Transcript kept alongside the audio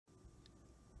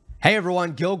Hey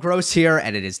everyone, Gill Gross here,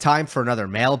 and it is time for another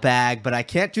mailbag, but I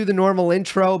can't do the normal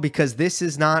intro because this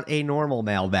is not a normal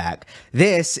mailbag.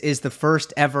 This is the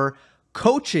first ever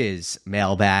coaches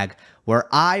mailbag where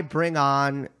I bring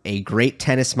on a great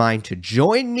tennis mind to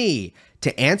join me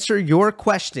to answer your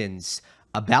questions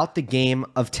about the game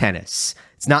of tennis.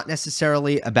 It's not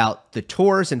necessarily about the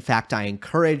tours. In fact, I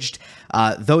encouraged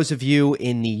those of you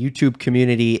in the YouTube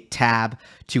community tab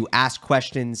to ask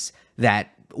questions that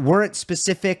weren't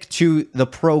specific to the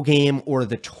pro game or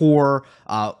the tour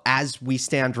as we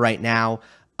stand right now,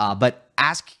 but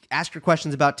ask your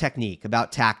questions about technique,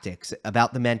 about tactics,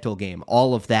 about the mental game,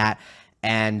 all of that.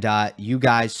 And you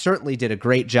guys certainly did a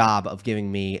great job of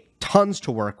giving me tons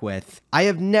to work with. I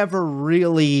have never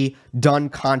really done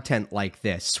content like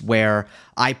this where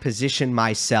I position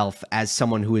myself as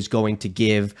someone who is going to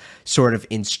give sort of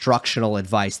instructional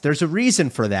advice. There's a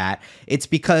reason for that. It's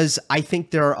because I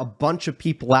think there are a bunch of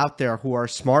people out there who are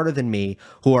smarter than me,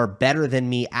 who are better than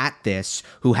me at this,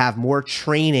 who have more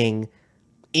training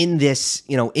in this,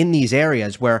 in these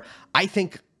areas where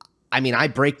I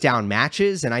break down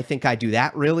matches, and I think I do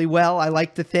that really well, I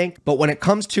like to think. But when it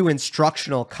comes to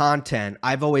instructional content,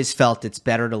 I've always felt it's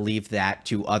better to leave that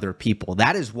to other people.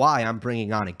 That is why I'm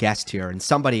bringing on a guest here, and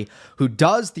somebody who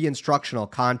does the instructional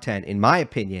content, in my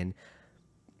opinion,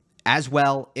 as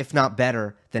well, if not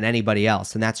better, than anybody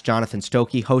else. And that's Jonathan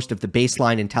Stokke, host of the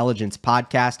Baseline Intelligence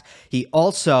podcast. He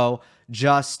also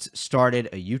just started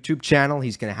a YouTube channel.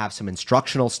 He's going to have some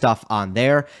instructional stuff on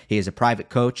there. He is a private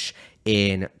coach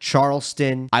in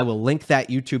Charleston. I will link that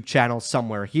YouTube channel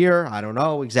somewhere here. I don't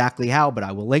know exactly how, but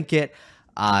I will link it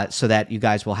so that you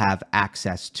guys will have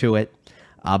access to it.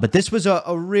 But this was a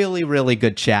really, really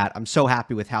good chat. I'm so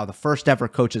happy with how the first ever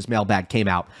Coach's Mailbag came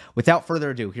out. Without further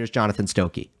ado, here's Jonathan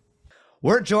Stokke.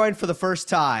 We're joined for the first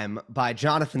time by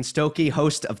Jonathan Stokke,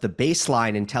 host of the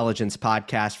Baseline Intelligence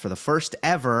podcast, for the first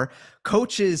ever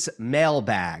Coach's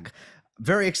Mailbag.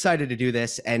 Very excited to do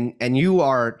this, and you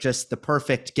are just the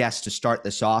perfect guest to start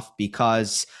this off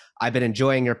because I've been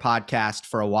enjoying your podcast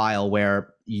for a while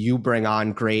where you bring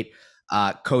on great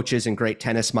coaches and great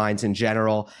tennis minds in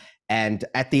general. And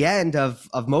at the end of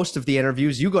most of the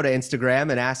interviews, you go to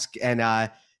Instagram and ask and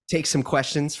take some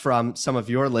questions from some of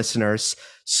your listeners.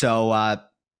 So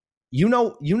you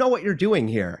know what you're doing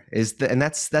here, and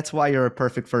that's why you're a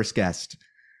perfect first guest.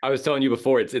 I was telling you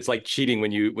before, it's like cheating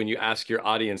when you ask your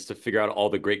audience to figure out all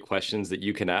the great questions that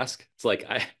you can ask. It's like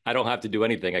I don't have to do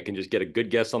anything. I can just get a good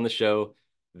guest on the show.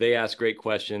 They ask great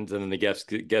questions, and then the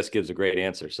guest gives a great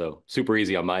answer. So super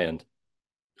easy on my end.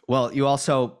 Well, you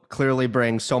also clearly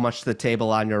bring so much to the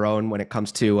table on your own when it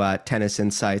comes to tennis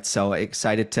insights. So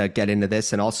excited to get into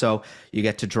this. And also you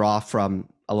get to draw from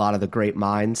a lot of the great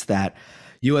minds that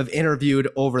you have interviewed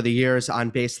over the years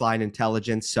on Baseline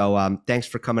Intelligence. So thanks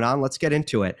for coming on. Let's get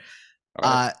into it.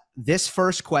 Right. This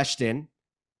first question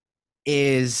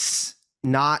is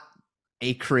not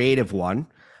a creative one,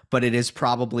 but it is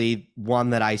probably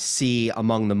one that I see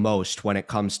among the most when it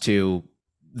comes to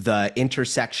the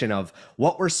intersection of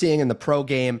what we're seeing in the pro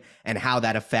game and how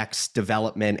that affects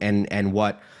development and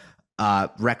what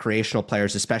recreational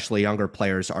players, especially younger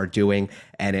players, are doing.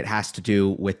 And it has to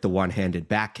do with the one-handed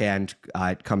backhand.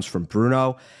 It comes from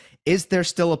Bruno. Is there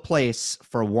still a place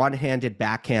for one-handed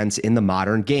backhands in the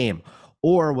modern game?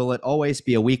 Or will it always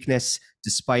be a weakness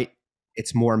despite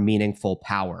its more meaningful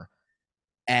power?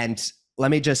 And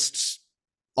let me just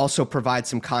also provide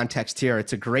some context here.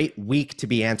 It's a great week to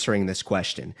be answering this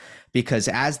question because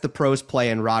as the pros play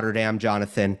in Rotterdam,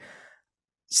 Jonathan,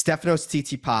 Stefanos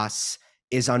Tsitsipas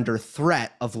is under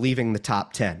threat of leaving the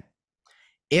top 10.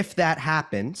 If that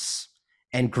happens,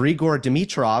 and Grigor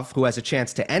Dimitrov, who has a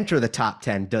chance to enter the top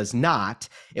 10, does not,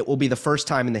 it will be the first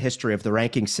time in the history of the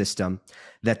ranking system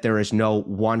that there is no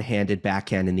one-handed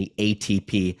backhand in the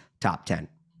ATP top 10.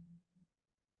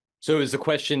 So is the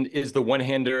question, is the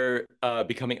one-hander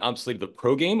becoming obsolete of the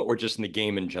pro game or just in the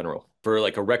game in general? For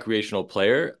like a recreational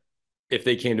player, if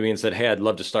they came to me and said, hey, I'd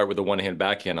love to start with a one-hand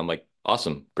backhand, I'm like,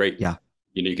 awesome, great. Yeah.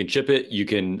 You can chip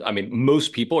it.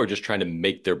 Most people are just trying to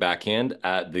make their backhand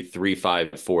at the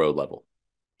 3-5, 4-0 level.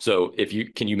 So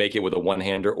can you make it with a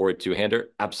one-hander or a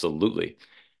two-hander? Absolutely.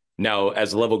 Now,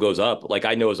 as the level goes up, like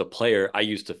I know as a player,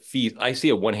 I see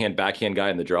a one-hand backhand guy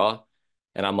in the draw,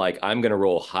 and I'm like, I'm going to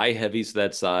roll high heavies to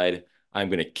that side. I'm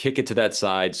going to kick it to that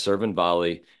side, serve and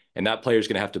volley. And that player's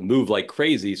going to have to move like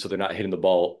crazy so they're not hitting the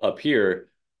ball up here.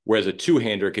 Whereas a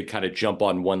two-hander could kind of jump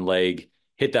on one leg,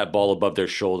 hit that ball above their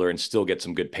shoulder, and still get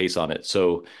some good pace on it.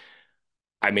 So,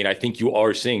 I think you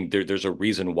are seeing there's a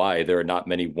reason why there are not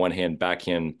many one-hand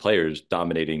backhand players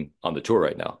dominating on the tour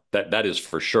right now. That is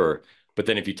for sure. But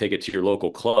then if you take it to your local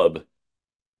club,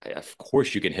 of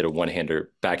course you can hit a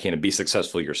one-hander backhand and be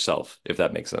successful yourself, if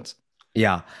that makes sense.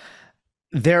 Yeah.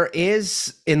 There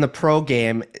is in the pro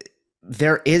game,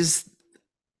 there is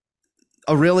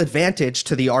a real advantage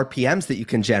to the RPMs that you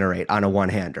can generate on a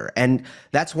one-hander. And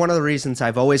that's one of the reasons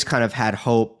I've always kind of had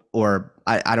hope, or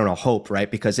I don't know, hope, right?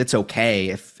 Because it's okay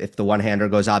if the one-hander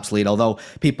goes obsolete, although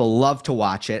people love to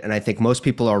watch it. And I think most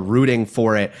people are rooting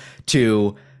for it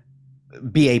to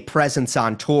be a presence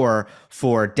on tour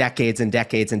for decades and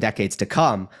decades and decades to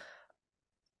come.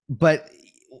 But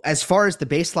as far as the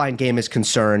baseline game is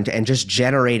concerned and just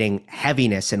generating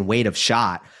heaviness and weight of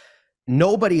shot,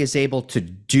 nobody is able to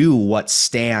do what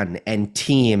Stan and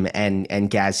Team and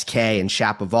Gasquet and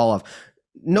Shapovalov.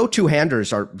 No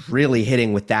two-handers are really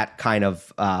hitting with that kind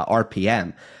of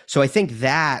RPM. So I think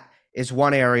that is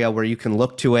one area where you can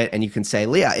look to it and you can say,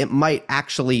 Leah, it might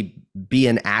actually be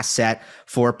an asset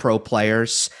for pro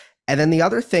players. And then the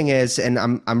other thing is, and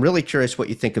I'm really curious what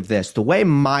you think of this, the way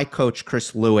my coach,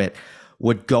 Chris Lewitt,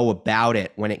 would go about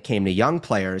it when it came to young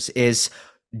players is,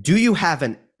 do you have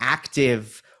an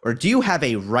active or do you have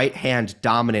a right hand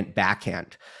dominant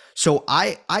backhand? So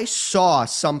I saw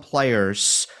some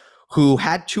players who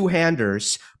had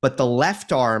two-handers, but the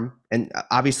left arm, and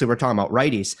obviously we're talking about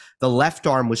righties, the left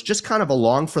arm was just kind of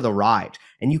along for the ride.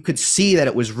 And you could see that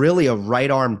it was really a right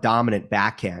arm dominant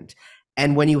backhand.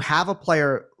 And when you have a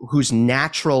player whose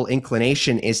natural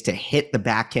inclination is to hit the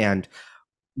backhand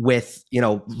with,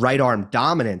 right arm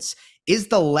dominance, is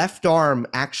the left arm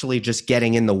actually just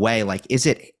getting in the way? Like, is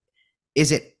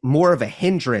it more of a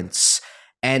hindrance?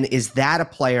 And is that a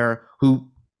player who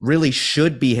really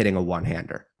should be hitting a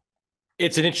one-hander?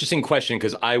 It's an interesting question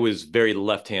because I was very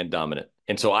left-hand dominant.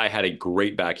 And so I had a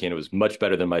great backhand. It was much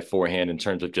better than my forehand in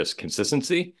terms of just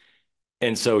consistency.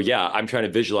 And so, yeah, I'm trying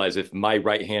to visualize if my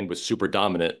right hand was super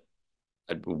dominant,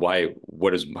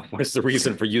 what is the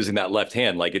reason for using that left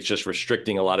hand? Like, it's just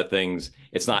restricting a lot of things.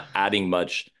 It's not adding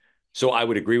much. So I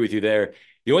would agree with you there.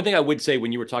 The only thing I would say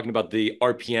when you were talking about the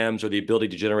RPMs or the ability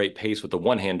to generate pace with the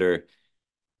one-hander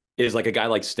is like a guy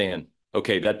like Stan.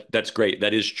 Okay, that's great.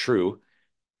 That is true.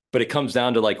 But it comes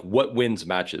down to like what wins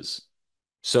matches.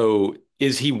 So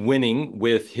is he winning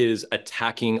with his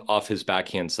attacking off his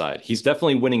backhand side? He's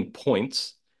definitely winning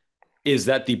points. Is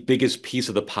that the biggest piece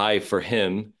of the pie for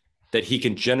him that he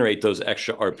can generate those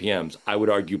extra RPMs? I would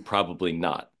argue probably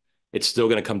not. It's still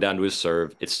going to come down to his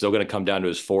serve. It's still going to come down to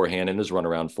his forehand and his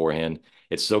runaround forehand.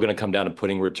 It's still going to come down to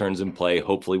putting returns in play,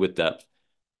 hopefully with depth.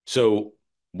 So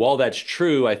while that's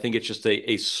true, I think it's just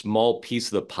a small piece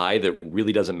of the pie that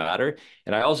really doesn't matter.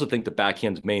 And I also think the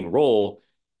backhand's main role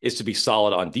is to be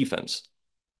solid on defense.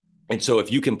 And so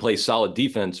if you can play solid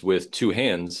defense with two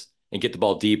hands and get the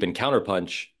ball deep and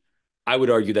counterpunch, I would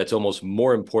argue that's almost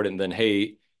more important than,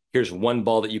 hey, here's one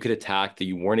ball that you could attack that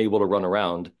you weren't able to run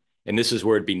around. And this is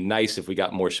where it'd be nice if we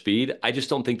got more speed. I just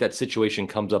don't think that situation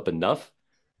comes up enough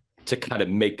to kind of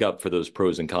make up for those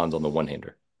pros and cons on the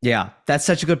one-hander. Yeah, that's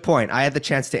such a good point. I had the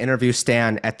chance to interview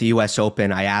Stan at the US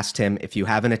Open. I asked him, if you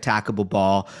have an attackable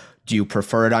ball, do you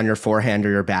prefer it on your forehand or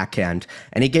your backhand?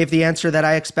 And he gave the answer that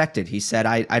I expected. He said,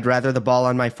 I'd rather the ball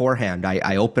on my forehand.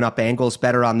 I open up angles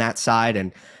better on that side.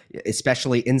 And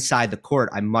especially inside the court,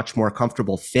 I'm much more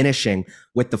comfortable finishing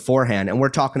with the forehand. And we're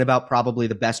talking about probably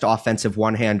the best offensive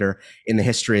one-hander in the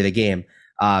history of the game.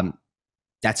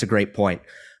 That's a great point.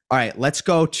 All right, let's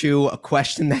go to a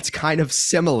question that's kind of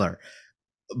similar,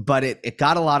 but it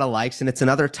got a lot of likes, and it's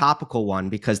another topical one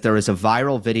because there was a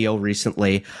viral video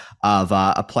recently of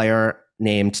a player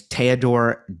named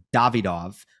Teodor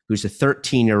Davidov, who's a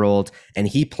 13-year-old, and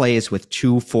he plays with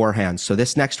two forehands. So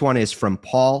this next one is from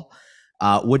Paul.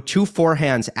 Would two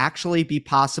forehands actually be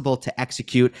possible to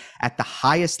execute at the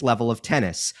highest level of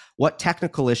tennis? What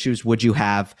technical issues would you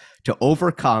have to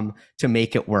overcome to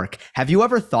make it work? Have you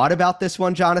ever thought about this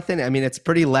one, Jonathan? I mean, it's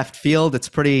pretty left field. It's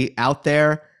pretty out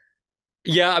there.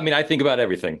 Yeah, I mean, I think about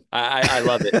everything. I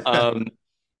love it.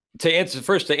 To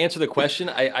answer the question,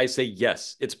 I say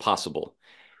yes, it's possible.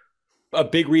 A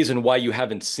big reason why you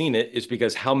haven't seen it is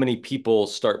because how many people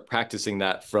start practicing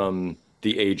that from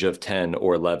the age of 10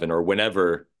 or 11 or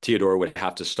whenever Teodor would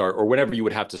have to start or whenever you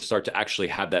would have to start to actually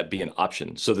have that be an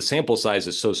option. So the sample size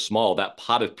is so small, that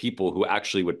pot of people who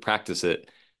actually would practice it,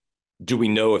 do we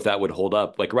know if that would hold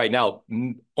up? Like right now,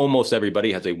 almost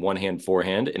everybody has a one-hand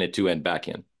forehand and a two-hand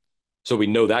backhand. So we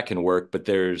know that can work, but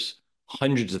there's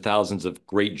hundreds of thousands of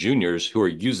great juniors who are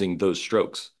using those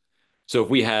strokes. So if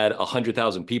we had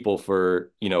 100,000 people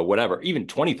for, whatever, even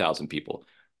 20,000 people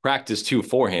practice two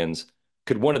forehands,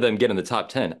 could one of them get in the top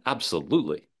 10?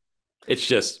 Absolutely. It's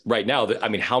just right now that, I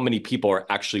mean, how many people are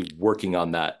actually working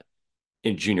on that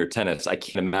in junior tennis? I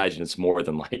can't imagine it's more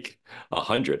than like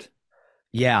 100.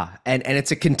 Yeah, and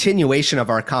it's a continuation of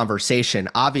our conversation.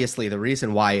 Obviously, the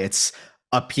reason why it's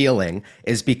appealing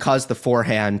is because the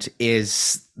forehand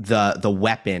is the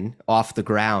weapon off the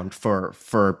ground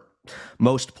for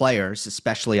most players,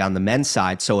 especially on the men's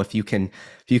side. So if you can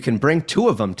bring two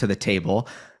of them to the table,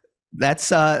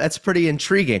 that's pretty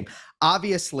intriguing.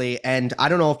 Obviously, and I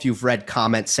don't know if you've read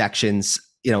comment sections,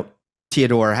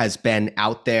 Teodor has been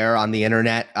out there on the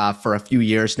internet for a few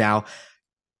years now.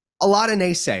 A lot of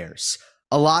naysayers,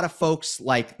 a lot of folks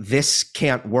like this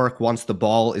can't work once the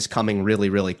ball is coming really,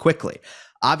 really quickly.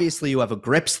 Obviously, you have a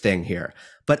grips thing here,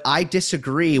 but I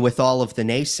disagree with all of the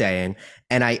naysaying.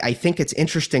 And I think it's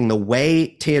interesting the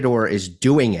way Teodor is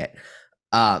doing it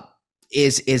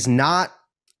is not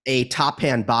a top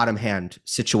hand, bottom hand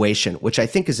situation, which I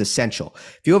think is essential.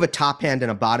 If you have a top hand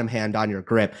and a bottom hand on your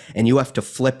grip and you have to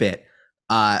flip it,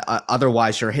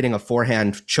 otherwise you're hitting a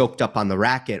forehand choked up on the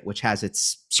racket, which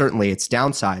has certainly its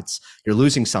downsides. You're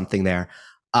losing something there.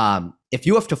 If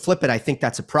you have to flip it, I think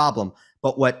that's a problem.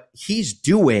 But what he's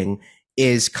doing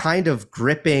is kind of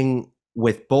gripping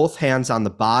with both hands on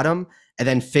the bottom and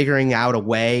then figuring out a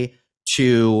way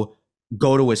to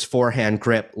go to his forehand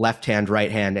grip, left hand,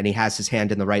 right hand, and he has his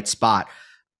hand in the right spot.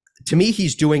 To me,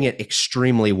 he's doing it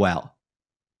extremely well.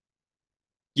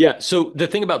 Yeah. So the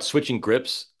thing about switching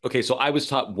grips, okay, so I was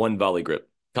taught one volley grip,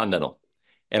 continental.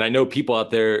 And I know people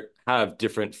out there have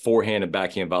different forehand and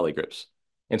backhand volley grips.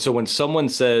 And so when someone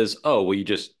says, oh, well,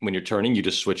 when you're turning, you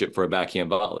just switch it for a backhand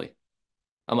volley.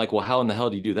 I'm like, well, how in the hell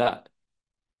do you do that?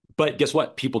 But guess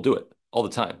what? People do it all the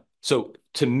time. So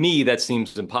to me, that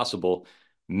seems impossible.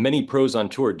 Many pros on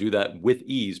tour do that with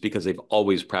ease because they've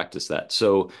always practiced that.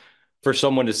 So for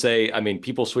someone to say, I mean,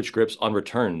 people switch grips on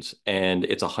returns and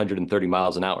it's 130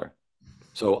 miles an hour.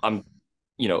 So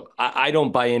I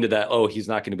don't buy into that. Oh, he's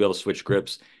not going to be able to switch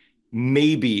grips.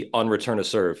 Maybe on return of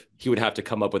serve, he would have to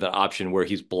come up with an option where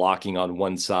he's blocking on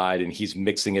one side and he's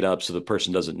mixing it up so the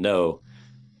person doesn't know.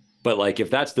 But like, if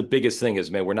that's the biggest thing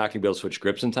is, man, we're not going to be able to switch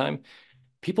grips in time.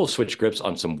 People switch grips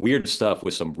on some weird stuff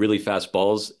with some really fast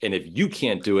balls. And if you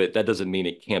can't do it, that doesn't mean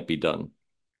it can't be done.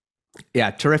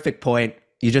 Yeah, terrific point.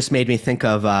 You just made me think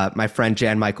of my friend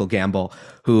Jan Michael Gamble,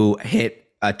 who hit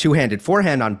a two-handed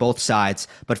forehand on both sides,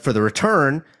 but for the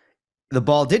return, the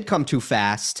ball did come too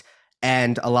fast.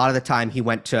 And a lot of the time he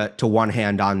went to one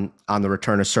hand on the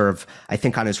return of serve. I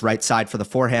think on his right side for the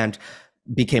forehand,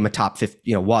 became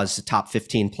was a top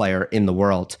 15 player in the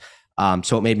world.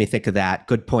 So it made me think of that.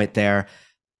 Good point there.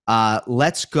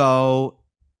 Let's go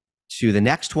to the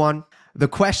next one. The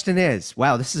question is,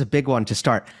 wow, this is a big one to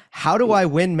start. How do I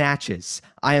win matches?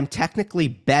 I am technically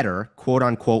better, quote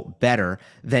unquote, better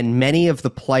than many of the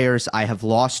players I have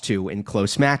lost to in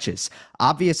close matches.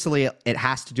 Obviously, it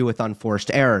has to do with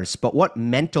unforced errors, but what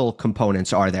mental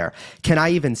components are there? Can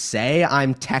I even say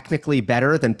I'm technically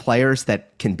better than players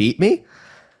that can beat me?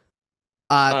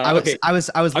 I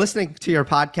was listening to your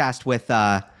podcast with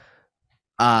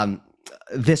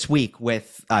this week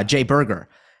with Jay Berger.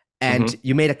 And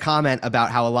you made a comment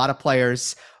about how a lot of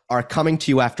players are coming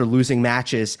to you after losing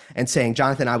matches and saying,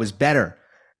 Jonathan, I was better,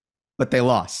 but they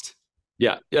lost.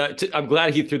 Yeah. I'm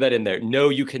glad he threw that in there. No,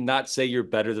 you cannot say you're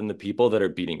better than the people that are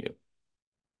beating you.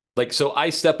 Like, so I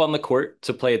step on the court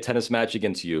to play a tennis match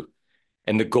against you,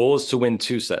 and the goal is to win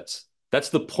 2 sets. That's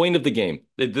the point of the game.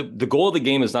 The goal of the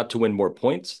game is not to win more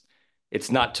points.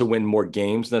 It's not to win more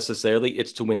games necessarily.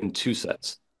 It's to win 2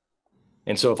 sets.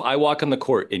 And so if I walk on the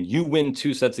court and you win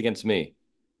 2 sets against me,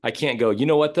 I can't go, you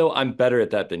know what, though? I'm better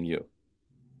at that than you.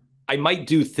 I might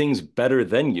do things better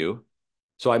than you.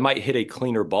 So I might hit a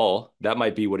cleaner ball. That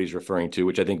might be what he's referring to,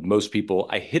 which I think most people,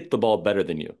 I hit the ball better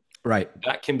than you. Right.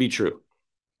 That can be true.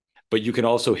 But you can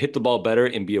also hit the ball better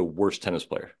and be a worse tennis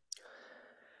player.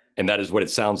 And that is what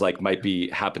it sounds like might be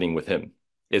happening with him,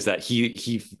 is that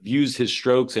he views his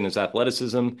strokes and his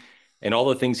athleticism and all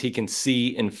the things he can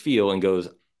see and feel and goes,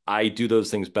 I do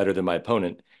those things better than my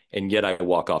opponent, and yet I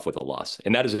walk off with a loss.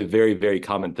 And that is a very, very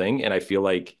common thing. And I feel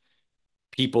like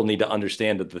people need to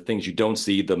understand that the things you don't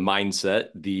see, the mindset,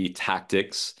 the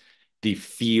tactics, the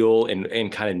feel,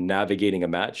 and kind of navigating a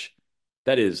match,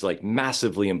 that is like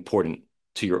massively important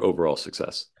to your overall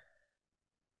success.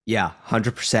 Yeah,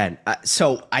 100%.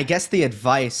 So I guess the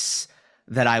advice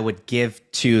that I would give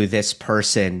to this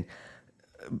person,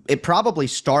 it probably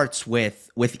starts with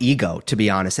ego, to be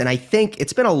honest. And I think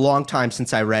it's been a long time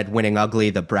since I read Winning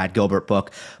Ugly, the Brad Gilbert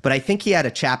book, but I think he had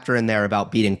a chapter in there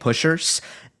about beating pushers.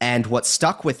 And what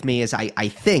stuck with me is I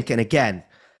think, and again,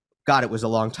 God, it was a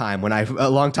long time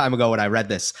ago when I read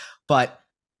this, but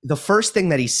the first thing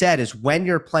that he said is when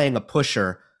you're playing a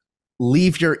pusher,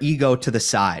 leave your ego to the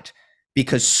side,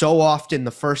 because so often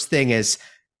the first thing is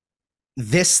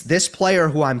this player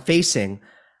who I'm facing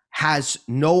has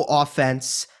no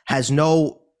offense, has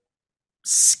no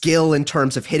skill in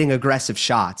terms of hitting aggressive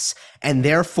shots, and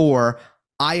therefore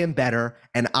I am better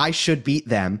and I should beat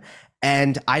them.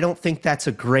 And I don't think that's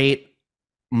a great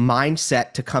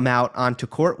mindset to come out onto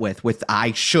court with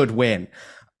I should win.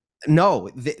 No,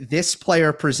 this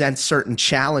player presents certain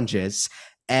challenges,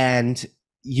 and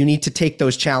you need to take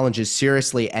those challenges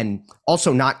seriously and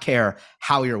also not care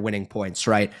how you're winning points,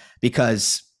 right?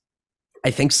 Because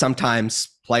I think sometimes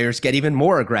players get even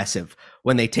more aggressive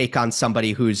when they take on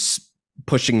somebody who's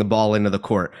pushing the ball into the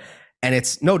court. And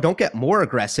it's no, don't get more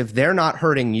aggressive. They're not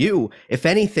hurting you. If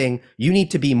anything, you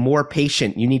need to be more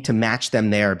patient. You need to match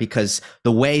them there, because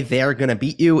the way they're going to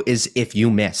beat you is if you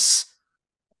miss.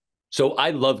 So I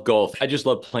love golf. I just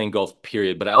love playing golf,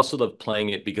 period. But I also love playing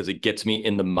it because it gets me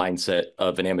in the mindset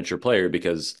of an amateur player,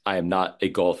 because I am not a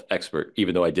golf expert,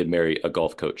 even though I did marry a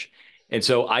golf coach. And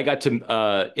so I got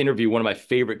to interview one of my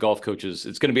favorite golf coaches.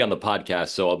 It's going to be on the podcast.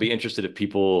 So I'll be interested if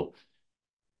people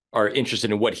are interested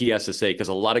in what he has to say, because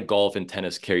a lot of golf and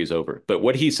tennis carries over. But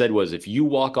what he said was, if you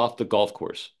walk off the golf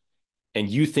course and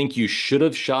you think you should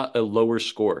have shot a lower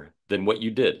score than what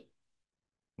you did,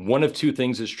 one of two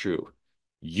things is true.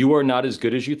 You are not as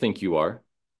good as you think you are,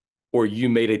 or you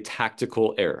made a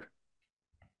tactical error.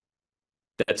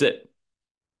 That's it.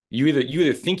 You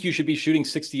either think you should be shooting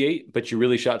 68, but you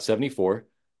really shot 74,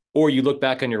 or you look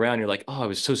back on your round and you're like, oh, I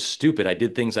was so stupid. I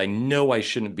did things I know I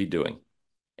shouldn't be doing.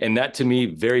 And that to me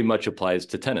very much applies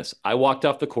to tennis. I walked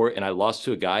off the court and I lost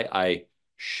to a guy I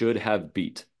should have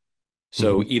beat.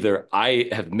 So either I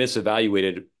have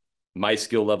misevaluated my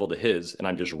skill level to his and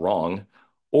I'm just wrong,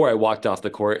 or I walked off the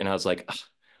court and I was like,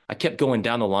 I kept going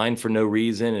down the line for no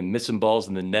reason and missing balls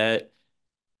in the net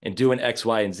and doing X,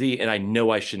 Y, and Z, and I know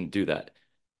I shouldn't do that.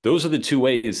 Those are the two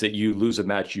ways that you lose a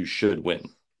match you should win.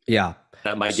 Yeah.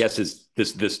 That my guess is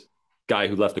this guy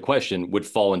who left the question would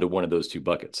fall into one of those two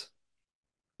buckets.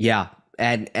 Yeah.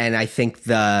 And I think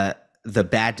the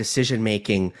bad decision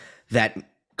making that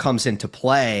comes into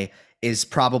play is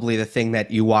probably the thing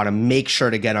that you want to make sure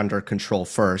to get under control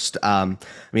first. I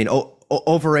mean,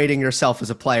 overrating yourself as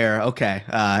a player, okay,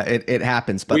 it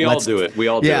happens. But we all do it. We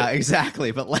all do it. Yeah,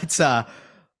 exactly. But let's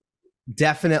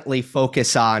definitely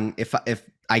focus on, if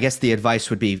I guess the advice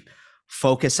would be,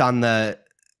 focus on the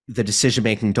decision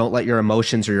making. Don't let your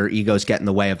emotions or your egos get in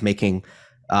the way of making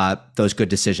those good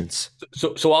decisions.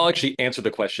 So I'll actually answer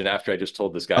the question after I just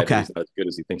told this guy that he's not as good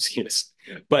as he thinks he is.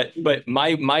 But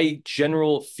my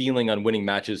general feeling on winning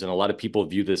matches, and a lot of people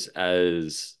view this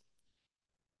as,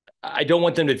 I don't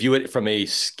want them to view it from a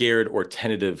scared or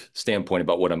tentative standpoint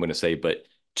about what I'm going to say, but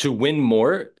to win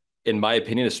more, in my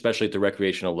opinion, especially at the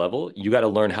recreational level, you got to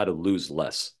learn how to lose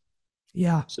less.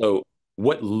 Yeah. So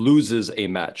what loses a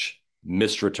match?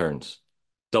 Missed returns,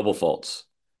 double faults,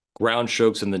 ground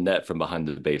strokes in the net from behind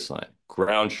the baseline,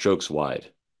 ground strokes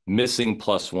wide, missing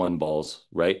 +1 balls,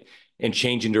 right? And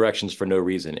changing directions for no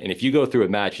reason. And if you go through a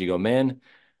match, you go, man,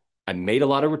 I made a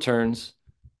lot of returns.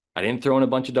 I didn't throw in a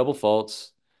bunch of double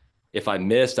faults. If I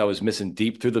missed, I was missing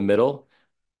deep through the middle.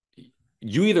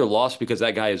 You either lost because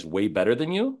that guy is way better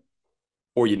than you,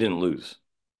 or you didn't lose.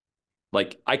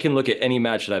 Like, I can look at any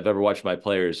match that I've ever watched my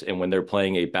players, and when they're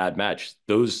playing a bad match,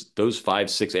 those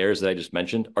 5-6 errors that I just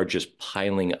mentioned are just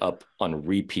piling up on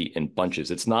repeat in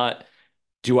bunches. It's not,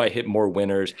 do I hit more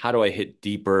winners? How do I hit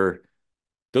deeper?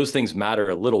 Those things matter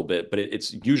a little bit, but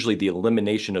it's usually the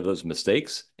elimination of those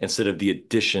mistakes instead of the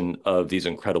addition of these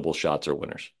incredible shots or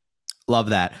winners. Love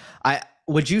that.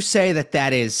 Would you say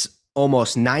that is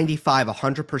almost 95,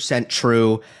 100%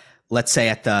 true, let's say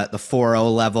at the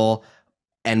 4.0 level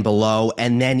and below,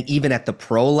 and then even at the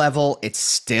pro level, it's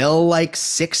still like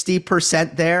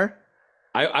 60% there?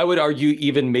 I would argue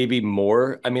even maybe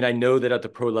more. I mean, I know that at the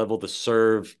pro level, the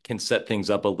serve can set things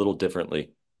up a little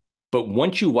differently. But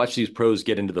once you watch these pros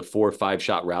get into the 4 or 5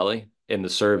 shot rally and the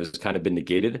serve has kind of been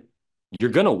negated,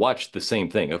 you're going to watch the same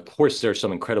thing. Of course, there's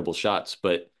some incredible shots,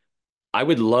 but I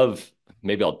would love,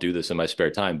 maybe I'll do this in my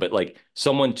spare time, but like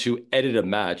someone to edit a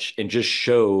match and just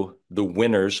show the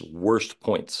winner's worst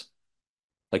points.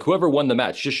 Like whoever won the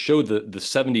match, just show the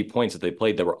 70 points that they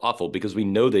played that were awful, because we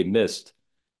know they missed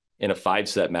in a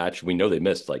 5-set match. We know they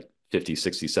missed like 50,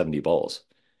 60, 70 balls.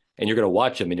 And you're going to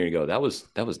watch them and you're going to go,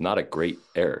 that was not a great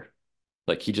error.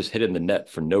 Like he just hit in the net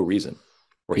for no reason,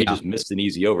 or he just missed an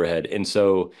easy overhead. And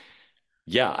so,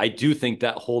 yeah, I do think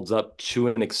that holds up to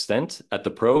an extent at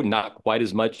the pro, not quite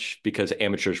as much because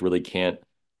amateurs really can't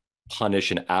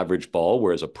punish an average ball,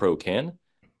 whereas a pro can.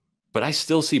 But I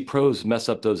still see pros mess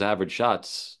up those average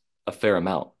shots a fair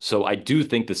amount. So I do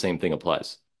think the same thing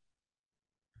applies.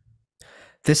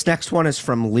 This next one is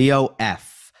from Leo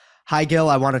F. Hi, Gill.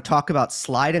 I want to talk about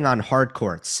sliding on hard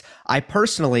courts. I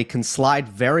personally can slide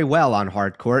very well on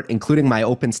hard court, including my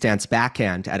open stance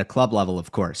backhand at a club level,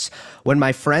 of course. When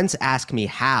my friends ask me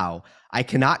how, I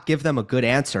cannot give them a good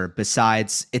answer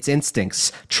besides it's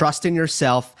instincts. Trust in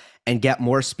yourself and get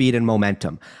more speed and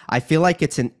momentum. I feel like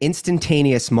it's an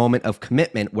instantaneous moment of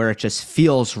commitment where it just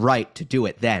feels right to do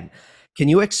it then. Can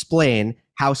you explain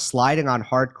how sliding on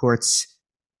hard courts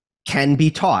can be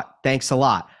taught? Thanks a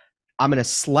lot. I'm going to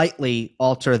slightly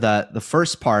alter the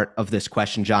first part of this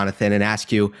question, Jonathan, and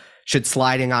ask you, should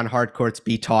sliding on hard courts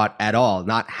be taught at all?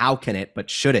 Not how can it, but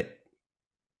should it?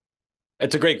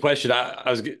 It's a great question. I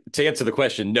was to answer the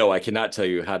question. No, I cannot tell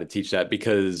you how to teach that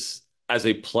because as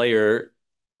a player,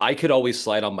 I could always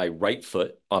slide on my right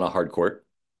foot on a hard court,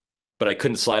 but I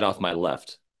couldn't slide off my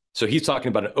left. So he's talking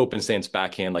about an open stance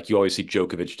backhand, like you always see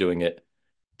Djokovic doing it.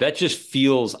 That just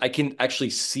feels, I can actually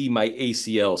see my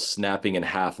ACL snapping in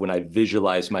half when I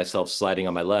visualize myself sliding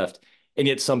on my left. And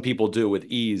yet some people do it with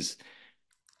ease.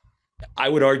 I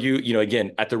would argue,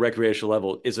 again, at the recreational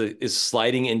level, is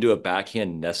sliding into a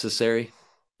backhand necessary?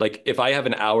 Like if I have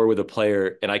an hour with a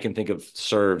player and I can think of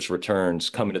serves,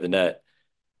 returns coming to the net,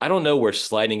 I don't know where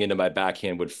sliding into my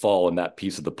backhand would fall in that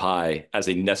piece of the pie as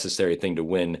a necessary thing to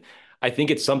win. I think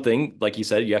it's something, like you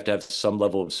said, you have to have some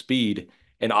level of speed.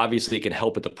 And obviously it can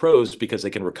help at the pros because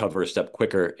they can recover a step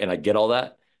quicker. And I get all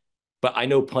that. But I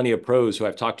know plenty of pros who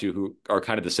I've talked to who are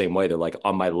kind of the same way. They're like,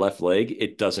 on my left leg,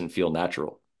 it doesn't feel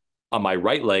natural. On my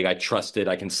right leg, I trust it.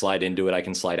 I can slide into it. I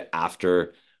can slide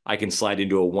after. I can slide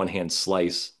into a one hand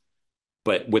slice.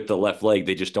 But with the left leg,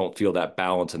 they just don't feel that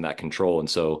balance and that control. And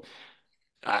so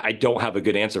I don't have a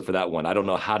good answer for that one. I don't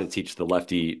know how to teach the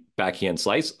lefty backhand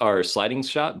slice or sliding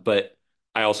shot, but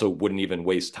I also wouldn't even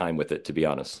waste time with it, to be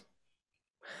honest.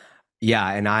 Yeah,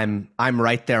 and I'm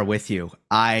right there with you.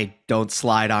 I don't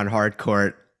slide on hard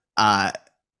court. Uh,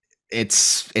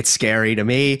 it's scary to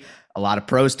me. A lot of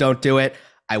pros don't do it.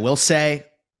 I will say,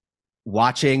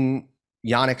 watching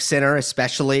Jannik Sinner,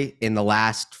 especially in the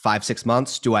last 5, 6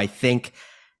 months, do I think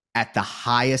at the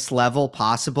highest level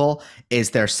possible, is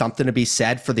there something to be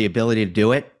said for the ability to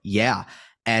do it? Yeah.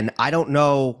 And I don't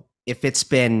know if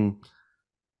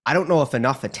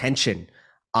enough attention,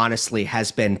 honestly,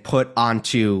 has been put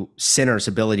onto Sinner's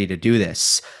ability to do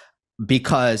this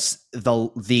because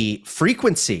the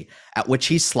frequency at which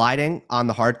he's sliding on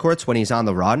the hard courts when he's on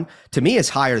the run, to me, is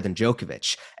higher than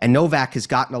Djokovic. And Novak has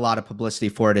gotten a lot of publicity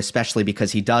for it, especially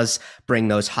because he does bring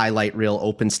those highlight reel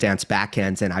open stance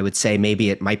backhands. And I would say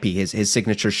maybe it might be his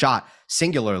signature shot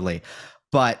singularly.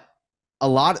 But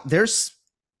there's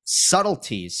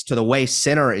subtleties to the way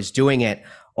Sinner is doing it,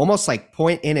 almost like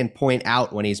point in and point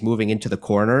out when he's moving into the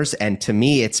corners. And to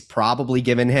me, it's probably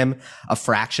given him a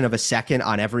fraction of a second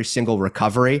on every single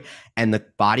recovery. And the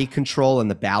body control and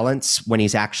the balance when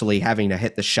he's actually having to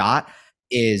hit the shot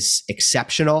is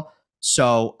exceptional.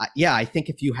 So, yeah, I think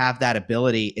if you have that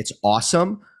ability, it's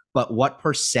awesome. But what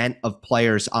percent of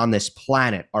players on this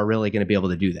planet are really going to be able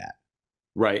to do that?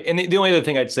 Right. And the only other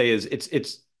thing I'd say is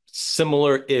it's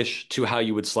similar-ish to how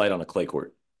you would slide on a clay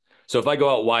court. So if I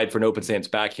go out wide for an open stance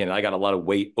backhand and I got a lot of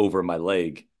weight over my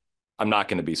leg, I'm not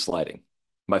going to be sliding.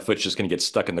 My foot's just going to get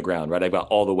stuck in the ground, right? I've got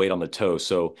all the weight on the toe.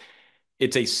 So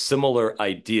it's a similar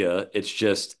idea. It's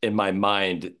just in my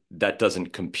mind, that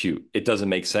doesn't compute. It doesn't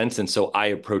make sense. And so I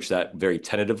approach that very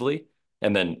tentatively.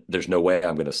 And then there's no way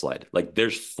I'm going to slide. Like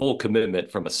there's full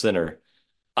commitment from a Sinner.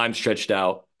 I'm stretched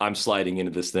out. I'm sliding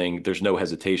into this thing. There's no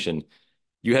hesitation.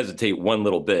 You hesitate one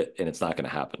little bit and it's not going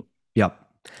to happen. Yep.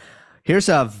 Here's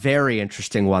a very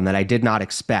interesting one that I did not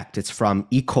expect. It's from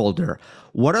Ecolder.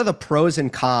 What are the pros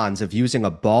and cons of using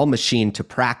a ball machine to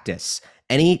practice?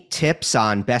 Any tips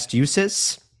on best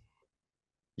uses?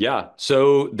 Yeah.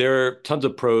 So there are tons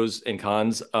of pros and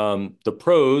cons. The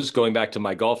pros, going back to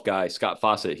my golf guy, Scott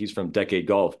Fawcett, he's from Decade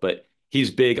Golf, but he's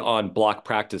big on block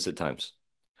practice at times.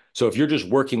 So if you're just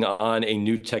working on a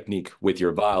new technique with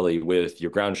your volley, with your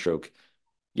ground stroke,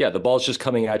 yeah, the ball's just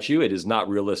coming at you. It is not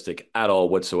realistic at all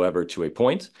whatsoever to a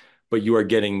point, but you are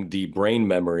getting the brain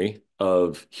memory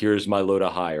of here's my low to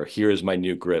high or here's my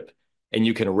new grip. And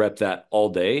you can rep that all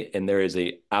day. And there is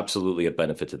absolutely a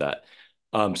benefit to that.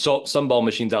 So some ball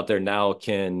machines out there now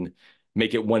can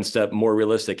make it one step more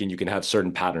realistic and you can have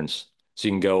certain patterns. So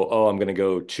you can go, oh, I'm going to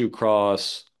go 2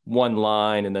 cross, 1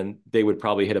 line, and then they would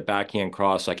probably hit a backhand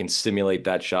cross. So I can simulate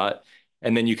that shot.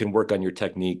 And then you can work on your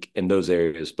technique in those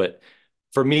areas. But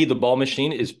for me, the ball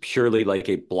machine is purely like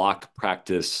a block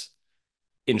practice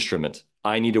instrument.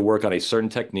 I need to work on a certain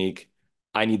technique.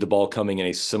 I need the ball coming in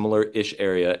a similar-ish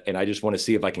area, and I just want to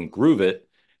see if I can groove it,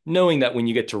 knowing that when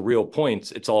you get to real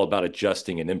points, it's all about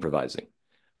adjusting and improvising.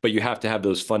 but you have to have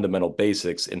those fundamental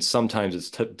basics. And sometimes it's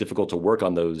difficult to work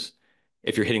on those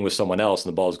if you're hitting with someone else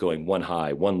and the ball is going one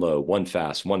high, one low, one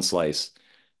fast, one slice.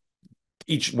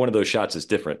 Each one of those shots is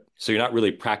different. So you're not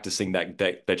really practicing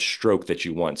that stroke that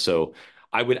you want. So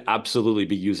I would absolutely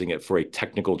be using it for a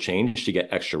technical change to get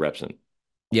extra reps in.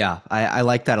 Yeah, I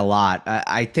like that a lot.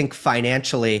 I think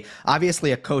financially,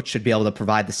 obviously, a coach should be able to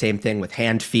provide the same thing with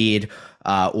hand feed,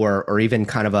 or even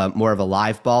kind of a more of a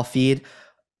live ball feed.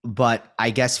 But I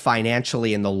guess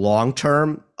financially, in the long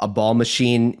term, a ball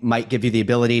machine might give you the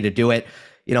ability to do it,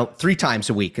 3 times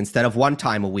a week instead of 1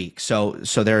 time a week. So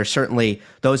there are certainly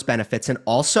those benefits. And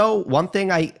also, one thing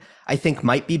I think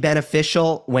might be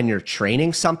beneficial when you're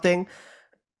training something,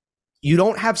 you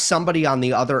don't have somebody on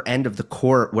the other end of the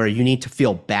court where you need to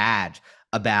feel bad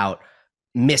about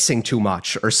missing too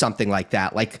much or something like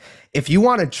that. Like if you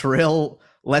want to drill,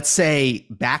 let's say,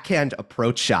 backhand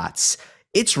approach shots,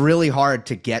 it's really hard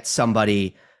to get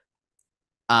somebody,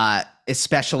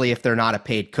 especially if they're not a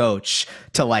paid coach,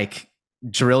 to like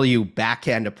drill you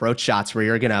backhand approach shots where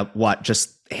you're going to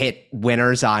just hit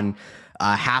winners on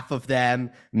half of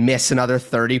them, miss another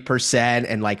 30%,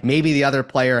 and like maybe the other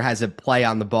player has a play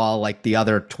on the ball like the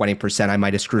other 20%. I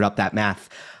might have screwed up that math.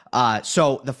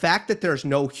 So the fact that there's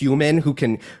no human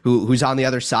who's on the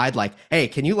other side, like, hey,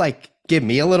 can you like give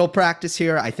me a little practice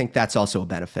here? I think that's also a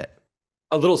benefit.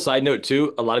 A little side note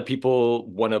too, a lot of people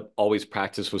want to always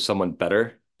practice with someone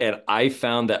better. And I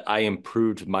found that I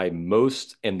improved my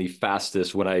most and the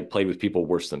fastest when I played with people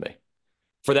worse than me,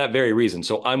 for that very reason.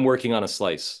 So I'm working on a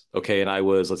slice, okay? And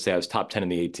let's say I was top 10 in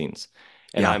the 18s,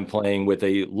 and I'm playing with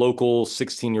a local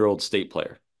 16-year-old state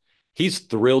player. He's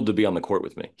thrilled to be on the court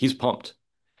with me. He's pumped.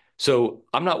 So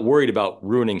I'm not worried about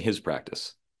ruining his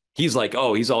practice. He's like,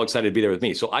 oh, he's all excited to be there with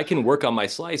me. So I can work on my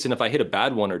slice, and if I hit a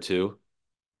bad one or two,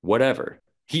 whatever.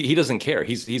 He doesn't care.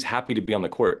 He's happy to be on the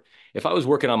court. If I was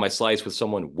working on my slice with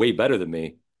someone way better than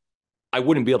me, I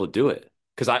wouldn't be able to do it.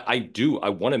 Because I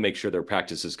want to make sure their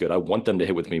practice is good. I want them to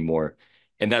hit with me more.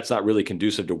 And that's not really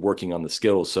conducive to working on the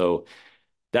skills. So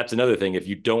that's another thing. If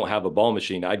you don't have a ball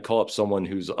machine, I'd call up someone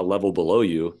who's a level below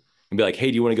you and be like,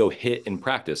 hey, do you want to go hit in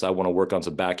practice? I want to work on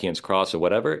some backhands, cross, or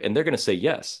whatever. And they're going to say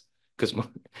yes.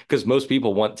 Because most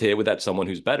people want to hit with that someone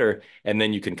who's better. And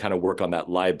then you can kind of work on that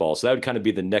live ball. So that would kind of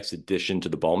be the next addition to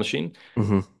the ball machine.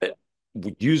 Mm-hmm.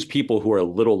 Use people who are a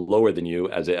little lower than you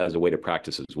as a way to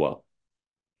practice as well.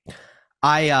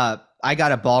 I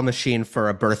got a ball machine for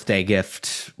a birthday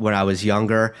gift when I was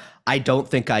younger. I don't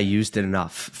think I used it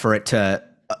enough for it to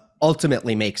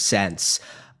ultimately make sense.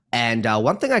 And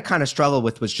one thing I kind of struggled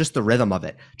with was just the rhythm of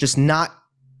it, just not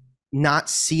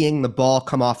seeing the ball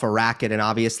come off a racket. And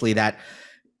obviously that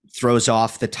throws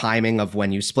off the timing of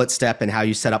when you split step and how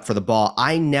you set up for the ball.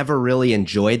 I never really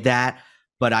enjoyed that.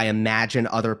 But I imagine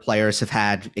other players have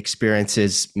had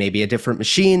experiences, maybe a different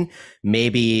machine,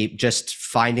 maybe just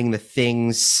finding the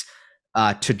things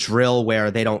to drill where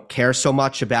they don't care so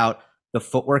much about the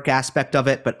footwork aspect of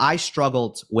it. But I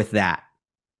struggled with that.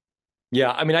 Yeah,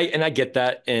 I mean, I get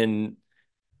that. And,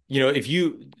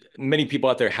 many people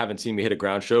out there haven't seen me hit a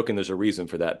ground stroke, and there's a reason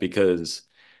for that. Because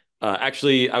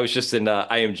actually, I was just in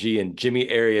IMG, and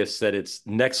Jimmy Arias said it's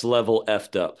next level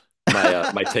effed up.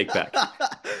 My take back.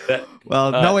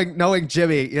 Knowing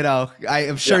Jimmy, I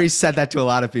am sure he said that to a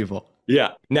lot of people.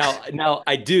 Yeah. Now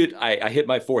I hit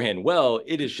my forehand well.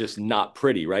 It is just not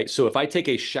pretty, right? So if I take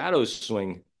a shadow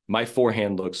swing, my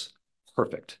forehand looks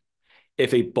perfect.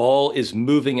 If a ball is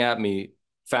moving at me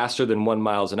faster than 1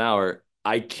 mile an hour,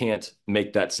 I can't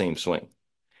make that same swing.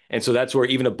 And so that's where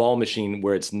even a ball machine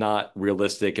where it's not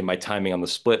realistic and my timing on the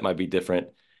split might be different,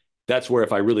 that's where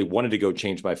if I really wanted to go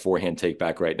change my forehand take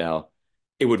back right now,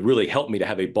 it would really help me to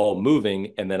have a ball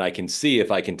moving, and then I can see if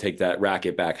I can take that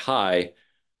racket back high,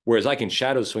 whereas I can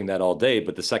shadow swing that all day,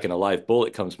 but the second a live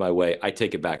bullet comes my way, I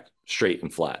take it back straight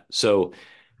and flat. So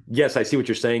yes, I see what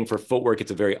you're saying. For footwork,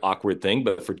 it's a very awkward thing,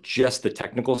 but for just the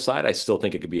technical side, I still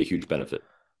think it could be a huge benefit.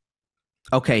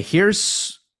 Okay,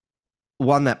 here's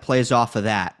one that plays off of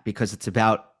that because it's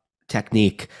about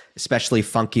technique, especially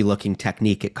funky looking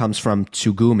technique. It comes from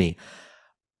Tsugumi.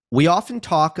 We often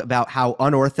talk about how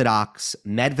unorthodox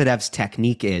Medvedev's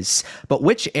technique is, but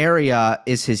which area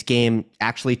is his game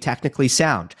actually technically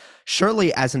sound?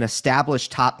 Surely as an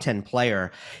established top 10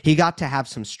 player, he got to have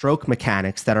some stroke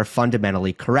mechanics that are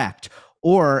fundamentally correct.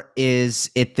 Or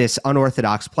is it this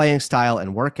unorthodox playing style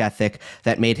and work ethic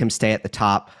that made him stay at the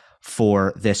top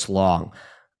for this long?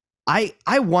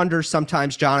 I wonder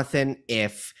sometimes, Jonathan,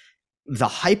 if the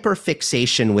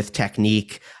hyperfixation with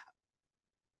technique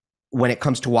when it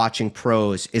comes to watching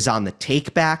pros is on the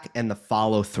take back and the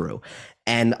follow through.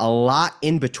 And a lot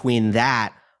in between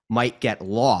that might get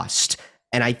lost.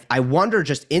 And I wonder,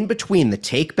 just in between the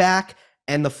take back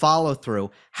and the follow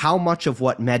through, how much of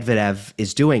what Medvedev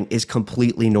is doing is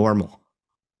completely normal.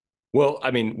 Well,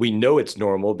 I mean, we know it's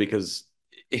normal because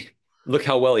look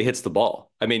how well he hits the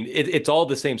ball. I mean, it's all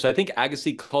the same. So I think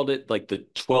Agassi called it like the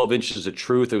 12 inches of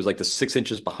truth. It was like the 6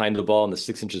 inches behind the ball and the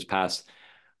 6 inches past.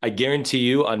 I guarantee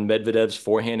you on Medvedev's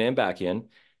forehand and backhand,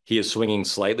 he is swinging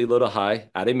slightly low to high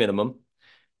at a minimum.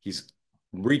 He's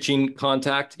reaching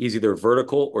contact. He's either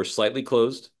vertical or slightly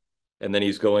closed, and then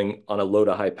he's going on a low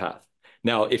to high path.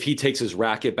 Now, if he takes his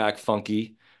racket back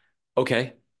funky,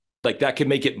 okay, like that could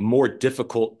make it more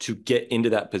difficult to get into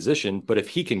that position. But if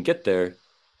he can get there,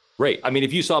 great. I mean,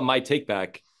 if you saw my take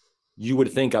back, you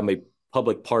would think I'm a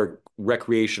public park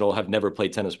recreational, have never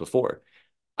played tennis before.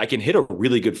 I can hit a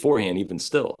really good forehand even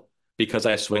still because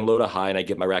I swing low to high and I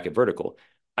get my racket vertical.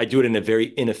 I do it in a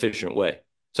very inefficient way.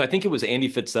 So I think it was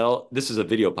Andy Fitzel. This is a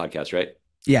video podcast, right?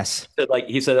 Yes.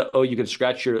 He said, oh, you can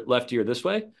scratch your left ear this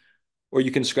way, or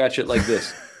you can scratch it like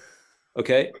this.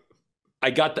 Okay.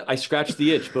 I scratched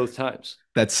the itch both times.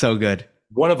 That's so good.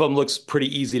 One of them looks pretty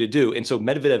easy to do. And so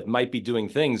Medvedev might be doing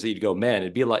things that you'd go,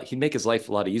 man, he'd make his life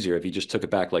a lot easier if he just took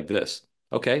it back like this.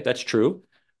 Okay, that's true.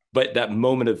 But that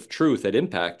moment of truth at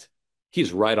impact,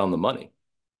 he's right on the money.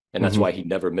 And that's why he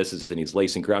never misses and he's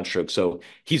lacing ground strokes. So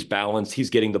he's balanced. He's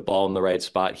getting the ball in the right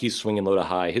spot. He's swinging low to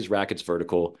high. His racket's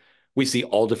vertical. We see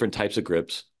all different types of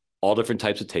grips, all different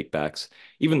types of takebacks,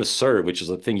 even the serve, which is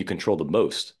the thing you control the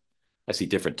most. I see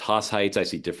different toss heights. I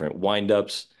see different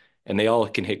windups, and they all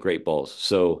can hit great balls.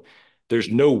 So there's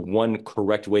no one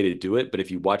correct way to do it. But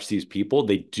if you watch these people,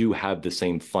 they do have the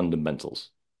same fundamentals.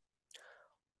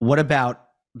 What about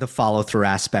the follow through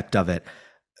aspect of it?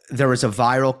 There was a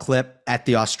viral clip at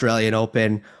the Australian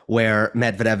Open where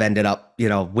Medvedev ended up,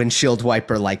 windshield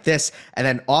wiper like this. And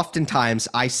then oftentimes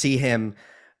I see him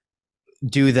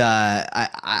do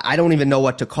I don't even know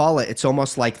what to call it. It's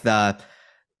almost like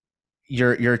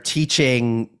you're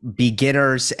teaching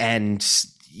beginners and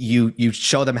you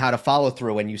show them how to follow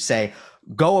through and you say,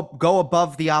 go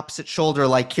above the opposite shoulder,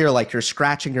 like here, like you're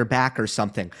scratching your back or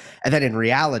something. And then in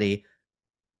reality,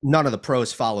 none of the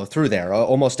pros follow through there.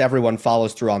 Almost everyone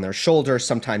follows through on their shoulder,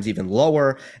 sometimes even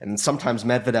lower. And sometimes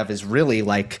Medvedev is really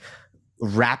like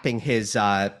wrapping his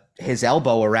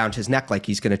elbow around his neck like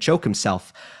he's going to choke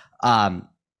himself.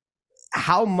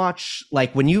 How much,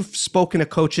 like when you've spoken to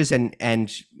coaches and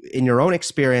in your own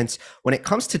experience, when it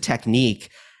comes to technique,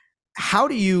 how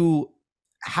do you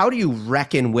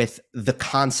reckon with the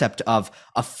concept of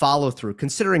a follow through,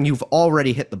 considering you've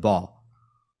already hit the ball?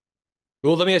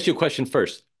 Well, let me ask you a question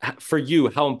first. For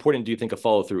you, how important do you think a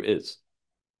follow through is?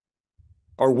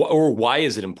 Or why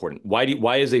is it important?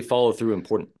 Why is a follow through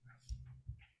important?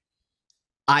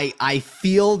 I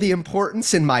feel the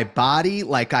importance in my body.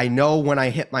 Like I know when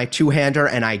I hit my two-hander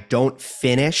and I don't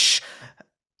finish,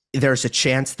 there's a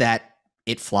chance that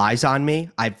it flies on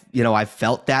me. I've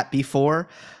felt that before.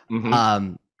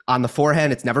 On the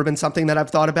forehand, it's never been something that I've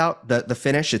thought about the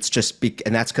finish. It's just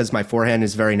and that's because my forehand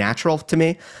is very natural to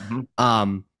me.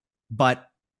 But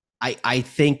I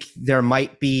think there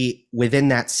might be within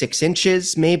that 6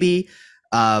 inches maybe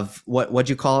of what'd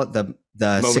you call it? The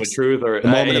moment six, of truth, or the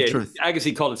moment of truth.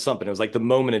 Agassi called it something. It was like the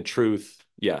moment of truth.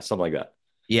 Yeah, something like that.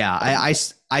 Yeah,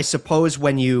 I suppose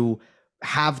when you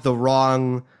have the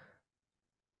wrong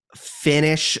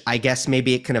finish, I guess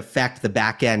maybe it can affect the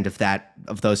back end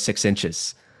of those 6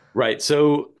 inches. Right.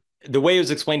 So the way it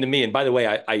was explained to me, and by the way,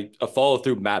 a follow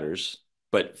through matters,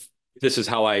 but this is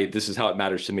how it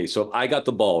matters to me. So if I got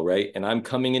the ball, right, and I'm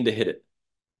coming in to hit it,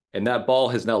 and that ball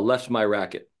has now left my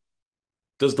racket,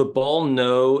 does the ball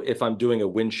know if I'm doing a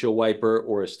windshield wiper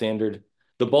or a standard?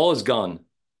 The ball is gone.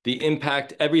 The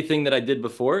impact, everything that I did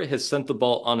before has sent the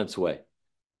ball on its way.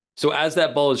 So as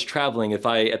that ball is traveling, if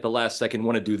I at the last second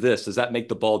want to do this, does that make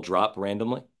the ball drop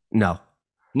randomly? No.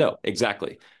 No,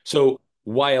 exactly. So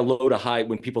why a low to high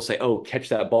when people say, oh, catch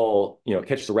that ball,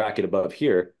 catch the racket above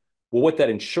here. Well, what that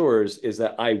ensures is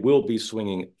that I will be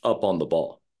swinging up on the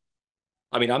ball.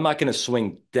 I mean, I'm not going to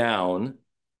swing down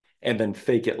and then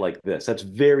fake it like this. That's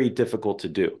very difficult to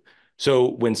do. So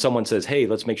when someone says, hey,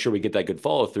 let's make sure we get that good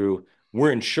follow through,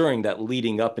 we're ensuring that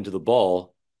leading up into the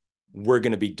ball, we're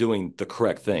going to be doing the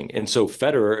correct thing. And so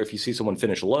Federer, if you see someone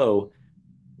finish low,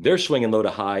 they're swinging low to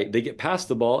high, they get past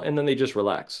the ball and then they just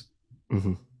relax,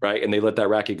 right? And they let that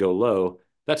racket go low.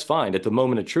 That's fine. At the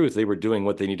moment of truth, they were doing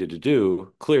what they needed to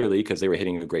do, clearly, because they were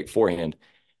hitting a great forehand.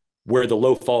 Where the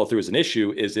low follow through is an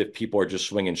issue is if people are just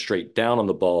swinging straight down on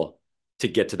the ball to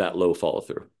get to that low follow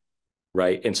through,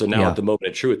 right? And so now at the moment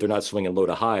of truth, they're not swinging low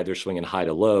to high, they're swinging high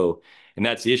to low, and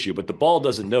that's the issue. But the ball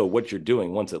doesn't know what you're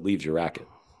doing once it leaves your racket.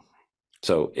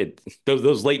 So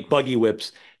those late buggy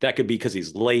whips, that could be because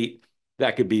he's late.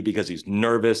 That could be because he's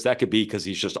nervous. That could be because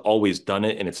he's just always done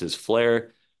it and it's his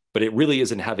flair. But it really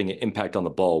isn't having an impact on the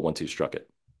ball once he struck it.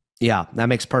 Yeah, that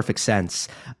makes perfect sense.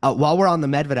 While we're on the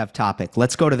Medvedev topic,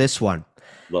 let's go to this one.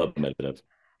 Love Medvedev.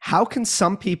 How can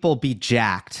some people be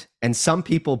jacked and some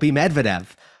people be Medvedev,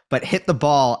 but hit the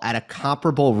ball at a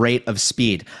comparable rate of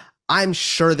speed? I'm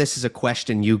sure this is a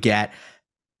question you get.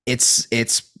 It's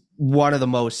one of the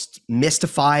most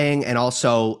mystifying and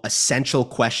also essential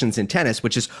questions in tennis,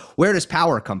 which is, where does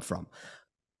power come from?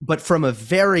 But from a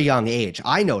very young age,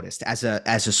 I noticed as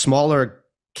a smaller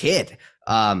kid,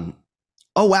 oh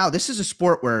wow, this is a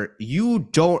sport where you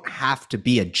don't have to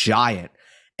be a giant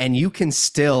and you can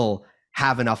still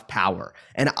have enough power.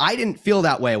 And I didn't feel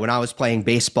that way when I was playing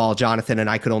baseball, Jonathan, and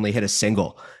I could only hit a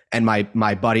single and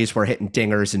my buddies were hitting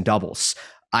dingers and doubles.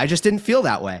 I just didn't feel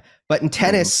that way. But in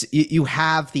tennis, you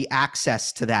have the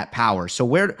access to that power. So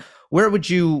where would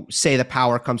you say the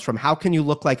power comes from? How can you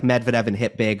look like Medvedev and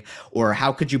hit big? Or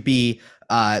how could you be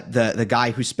the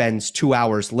guy who spends 2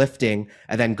 hours lifting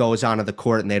and then goes onto the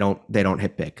court and they don't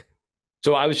hit big?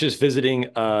 So I was just visiting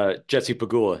Jessie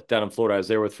Pegula down in Florida. I was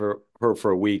there with her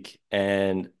for a week,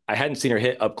 and I hadn't seen her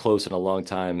hit up close in a long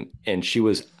time, and she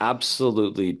was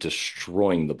absolutely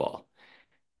destroying the ball.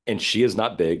 And she is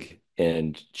not big,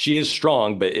 and she is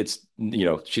strong, but it's,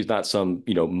 she's not some,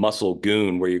 muscle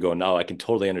goon where you go, no, I can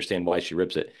totally understand why she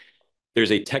rips it.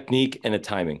 There's a technique and a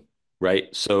timing,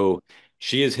 right? So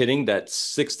she is hitting that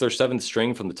sixth or seventh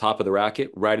string from the top of the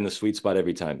racket right in the sweet spot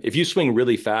every time. If you swing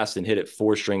really fast and hit it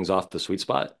 4 strings off the sweet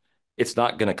spot, it's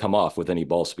not going to come off with any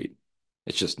ball speed.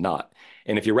 It's just not.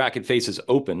 And if your racket face is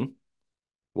open,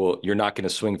 well, you're not going to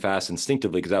swing fast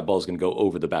instinctively because that ball is going to go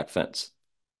over the back fence,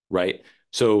 right?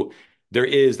 So there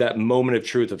is that moment of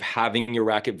truth of having your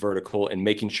racket vertical and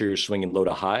making sure you're swinging low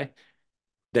to high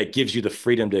that gives you the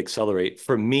freedom to accelerate.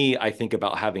 For me, I think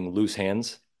about having loose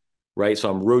hands, right? So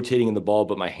I'm rotating in the ball,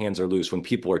 but my hands are loose. When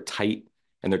people are tight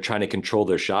and they're trying to control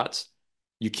their shots,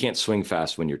 you can't swing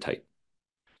fast when you're tight.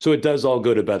 So it does all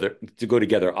go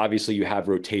together. Obviously, you have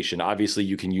rotation. Obviously,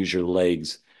 you can use your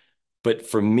legs. But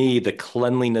for me, the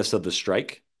cleanliness of the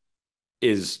strike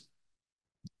is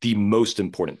the most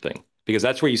important thing, because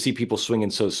that's where you see people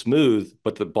swinging so smooth,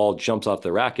 but the ball jumps off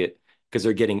the racket because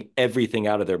they're getting everything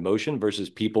out of their motion versus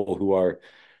people who are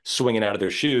swinging out of their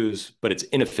shoes, but it's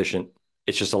inefficient.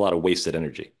 It's just a lot of wasted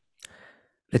energy.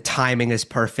 The timing is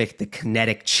perfect. The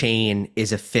kinetic chain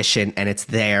is efficient and it's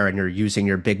there and you're using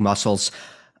your big muscles.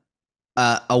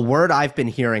 A word I've been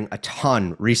hearing a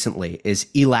ton recently is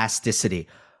elasticity.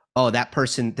 Oh, that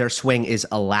person, their swing is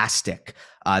elastic.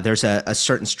 There's a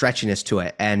certain stretchiness to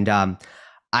it. And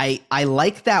I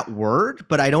like that word,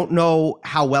 but I don't know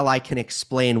how well I can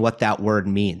explain what that word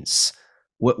means.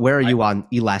 Where are you on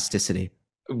elasticity?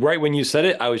 Right when you said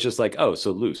it, I was just like, oh,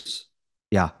 so loose.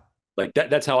 Yeah. Like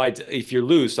that's how if you're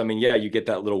loose, I mean, yeah, you get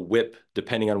that little whip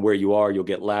depending on where you are, you'll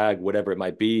get lag, whatever it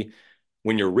might be.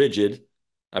 When you're rigid,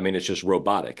 I mean, it's just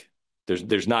robotic.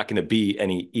 There's not going to be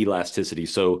any elasticity.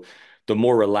 So the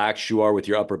more relaxed you are with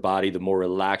your upper body, the more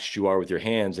relaxed you are with your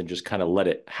hands and just kind of let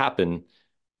it happen,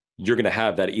 you're going to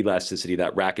have that elasticity,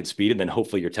 that racket speed. And then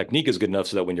hopefully your technique is good enough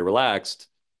so that when you're relaxed,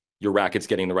 your racket's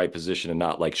getting the right position and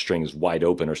not like strings wide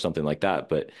open or something like that.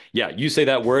 But yeah, you say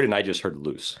that word and I just heard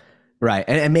loose. Right.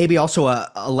 And maybe also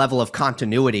a level of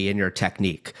continuity in your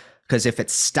technique. Because if it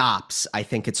stops, I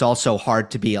think it's also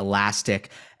hard to be elastic.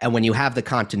 And when you have the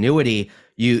continuity,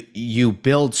 you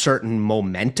build certain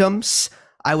momentums,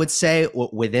 I would say,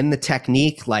 within the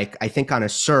technique. Like I think on a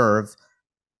serve,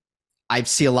 I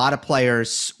see a lot of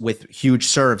players with huge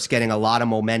serves getting a lot of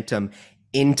momentum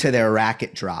into their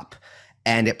racket drop.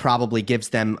 And it probably gives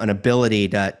them an ability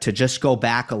to just go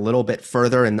back a little bit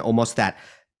further in almost that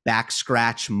back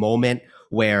scratch moment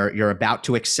where you're about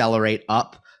to accelerate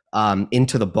up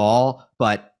into the ball,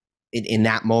 but in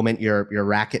that moment your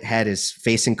racket head is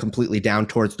facing completely down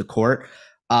towards the court.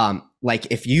 Like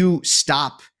if you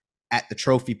stop at the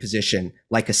trophy position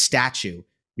like a statue,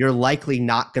 you're likely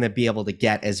not going to be able to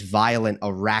get as violent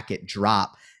a racket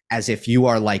drop as if you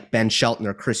are like Ben Shelton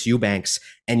or Chris Eubanks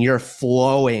and you're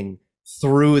flowing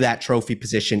through that trophy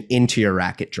position into your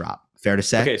racket drop. Fair to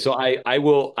say? Okay, so I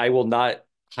will not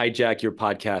hijack your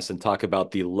podcast and talk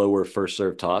about the lower first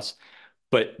serve toss,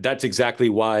 but that's exactly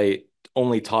why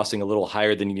only tossing a little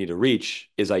higher than you need to reach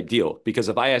is ideal. Because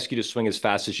if I ask you to swing as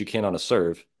fast as you can on a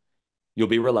serve, you'll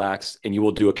be relaxed and you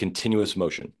will do a continuous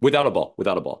motion without a ball.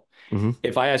 Mm-hmm.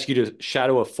 If I ask you to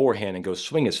shadow a forehand and go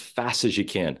swing as fast as you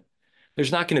can,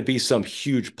 there's not going to be some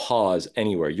huge pause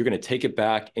anywhere. You're going to take it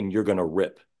back and you're going to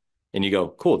rip. And you go,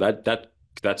 cool,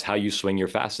 that's how you swing your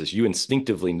fastest. You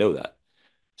instinctively know that.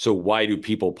 So why do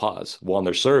people pause? Well, on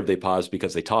their serve, they pause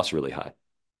because they toss really high.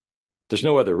 There's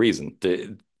no other reason.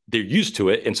 They're used to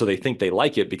it, and so they think they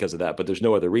like it because of that, but there's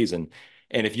no other reason.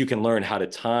 And if you can learn how to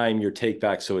time your take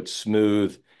back so it's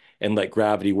smooth and let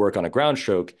gravity work on a ground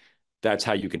stroke, that's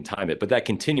how you can time it. But that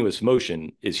continuous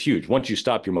motion is huge. Once you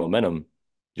stop your momentum,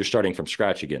 you're starting from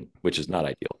scratch again, which is not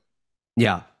ideal.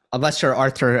 Yeah, unless you're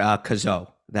Arthur Cazot.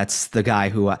 That's the guy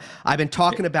who I've been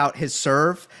talking about his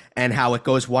serve and how it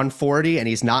goes 140 and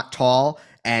he's not tall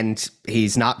and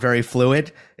he's not very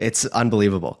fluid. It's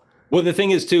unbelievable. Well, the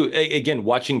thing is, too, again,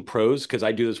 watching pros, because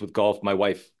I do this with golf. My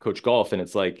wife coach golf, and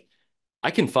it's like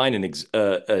I can find an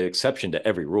exception to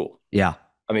every rule. Yeah.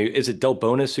 I mean, is it Del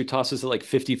Bonis who tosses it like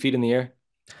 50 feet in the air?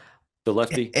 The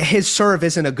lefty? His serve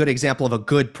isn't a good example of a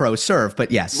good pro serve, but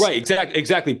yes. Right,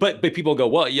 exactly. But people go,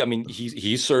 well, yeah, I mean,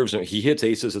 he serves, he hits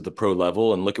aces at the pro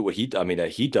level, and look at what he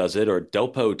does it, or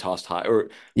Delpo tossed high, or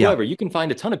whoever. You can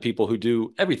find a ton of people who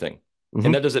do everything,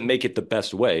 and that doesn't make it the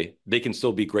best way. They can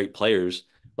still be great players.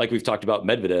 Like we've talked about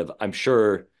Medvedev, I'm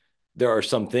sure there are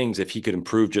some things if he could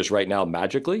improve just right now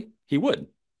magically, he would.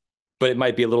 But it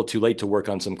might be a little too late to work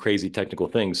on some crazy technical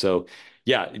things. So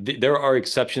yeah, there are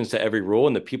exceptions to every rule,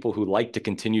 and the people who like to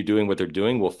continue doing what they're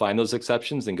doing will find those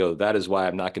exceptions and go, that is why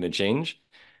I'm not going to change.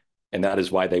 And that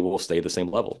is why they will stay the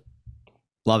same level.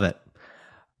 Love it.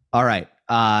 All right.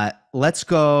 Let's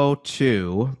go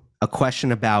to a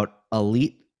question about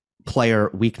elite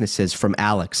player weaknesses from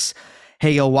Alex.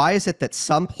 Hey, yo, why is it that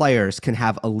some players can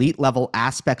have elite level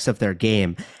aspects of their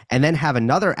game and then have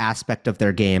another aspect of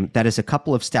their game that is a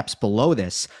couple of steps below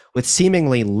this with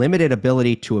seemingly limited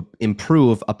ability to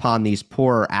improve upon these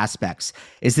poorer aspects?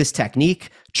 Is this technique,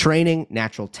 training,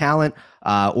 natural talent,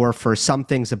 or for some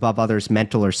things above others,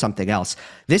 mental or something else?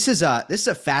 This is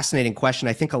a fascinating question.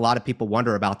 I think a lot of people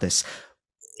wonder about this.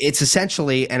 It's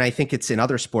essentially, and I think it's in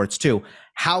other sports too,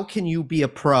 how can you be a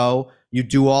pro? You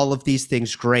do all of these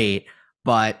things great,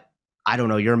 but I don't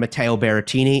know, you're Matteo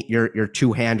Berrettini, your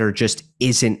two-hander just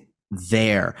isn't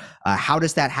there. How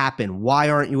does that happen? Why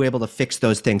aren't you able to fix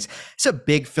those things? It's a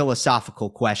big philosophical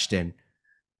question,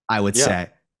 I would say.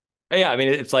 Yeah, I mean,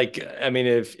 it's like, I mean,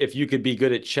 if you could be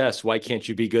good at chess, why can't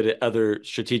you be good at other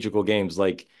strategical games?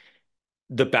 Like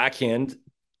the backhand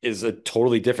is a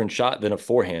totally different shot than a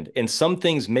forehand. And some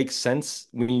things make sense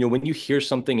when you hear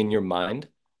something in your mind,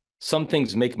 some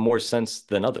things make more sense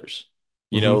than others.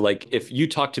 Like if you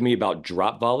talk to me about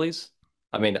drop volleys,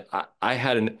 I mean, I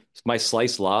had my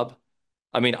slice lob.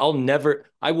 I mean,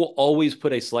 I will always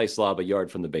put a slice lob a yard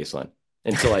from the baseline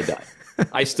until I die.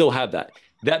 I still have that.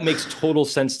 That makes total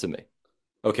sense to me.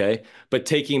 Okay. But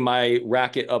taking my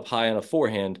racket up high on a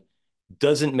forehand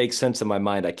doesn't make sense in my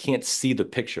mind. I can't see the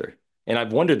picture. And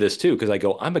I've wondered this too, because I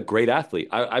go, I'm a great athlete.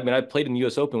 I mean, I played in the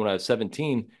US Open when I was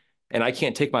 17. And I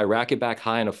can't take my racket back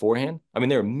high on a forehand. I mean,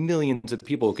 there are millions of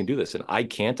people who can do this, and I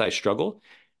can't. I struggle.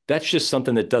 That's just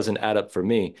something that doesn't add up for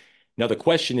me. Now, the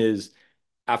question is,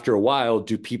 after a while,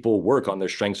 do people work on their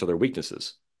strengths or their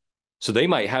weaknesses? So they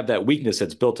might have that weakness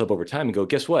that's built up over time and go,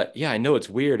 guess what? Yeah, I know it's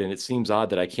weird and it seems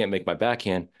odd that I can't make my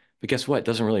backhand, but guess what? It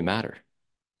doesn't really matter.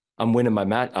 I'm winning my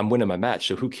match.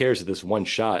 So who cares if this one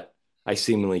shot I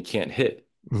seemingly can't hit?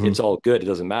 It's all good. It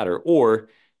doesn't matter. Or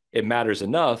it matters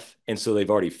enough, and so they've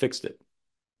already fixed it,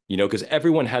 because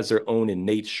everyone has their own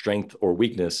innate strength or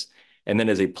weakness. And then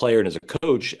as a player and as a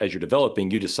coach, as you're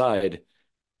developing, you decide,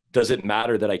 does it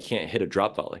matter that I can't hit a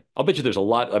drop volley? I'll bet you there's a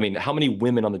lot. I mean, how many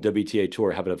women on the WTA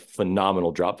tour have a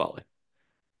phenomenal drop volley?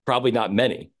 Probably not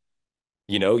many.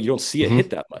 You don't see it hit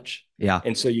that much. Yeah.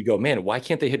 And so you go, man, why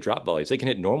can't they hit drop volleys? They can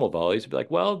hit normal volleys. You'd be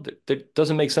like, well, that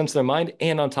doesn't make sense in their mind.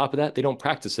 And on top of that, they don't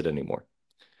practice it anymore.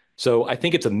 So I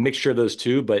think it's a mixture of those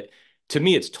two, but to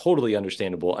me, it's totally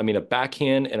understandable. I mean, a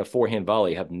backhand and a forehand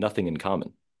volley have nothing in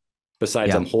common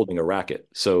besides I'm holding a racket.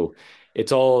 So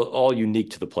it's all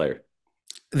unique to the player.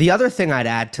 The other thing I'd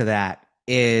add to that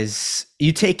is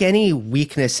you take any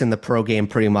weakness in the pro game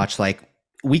pretty much, like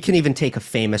we can even take a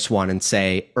famous one and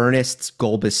say Ernest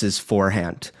Gulbis's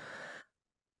forehand,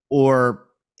 or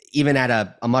even at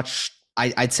a much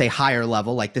I'd say higher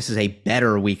level, like this is a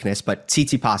better weakness, but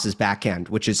Tsitsipas's backhand,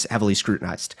 which is heavily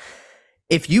scrutinized.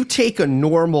 If you take a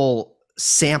normal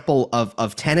sample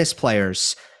of tennis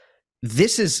players,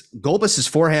 Gulbis's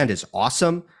forehand is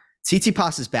awesome.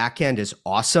 Tsitsipas's backhand is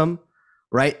awesome,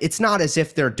 right? It's not as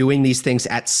if they're doing these things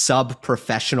at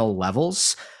sub-professional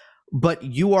levels, but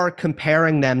you are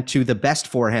comparing them to the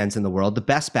best forehands in the world, the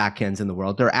best backhands in the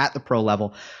world. They're at the pro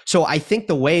level. So I think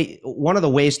one of the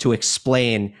ways to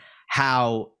explain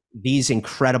how these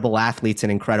incredible athletes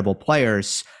and incredible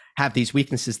players have these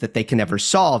weaknesses that they can never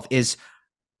solve is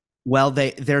Well,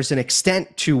 there's an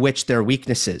extent to which they're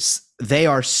weaknesses. They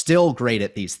are still great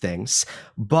at these things,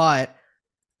 but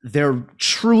they're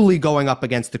truly going up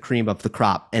against the cream of the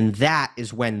crop, and that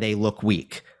is when they look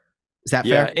weak. Is that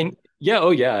Yeah, fair? and yeah,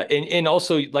 oh yeah. And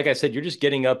also, like I said, you're just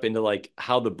getting up into like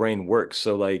how the brain works.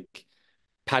 So like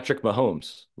Patrick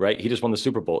Mahomes, right? He just won the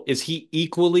Super Bowl. Is he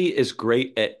equally as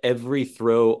great at every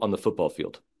throw on the football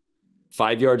field?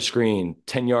 5 yard screen,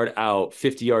 10 yard out,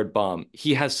 50 yard bomb.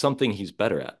 He has something he's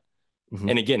better at. Mm-hmm.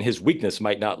 And again, his weakness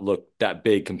might not look that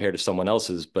big compared to someone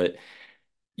else's, but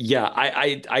yeah,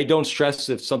 I don't stress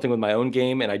if something with my own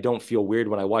game, and I don't feel weird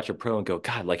when I watch a pro and go,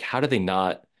 God, like how did they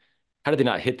not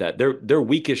hit that? Their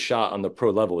weakest shot on the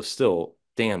pro level is still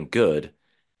damn good.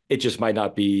 It just might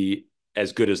not be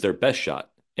as good as their best shot.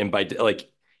 And by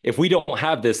like, if we don't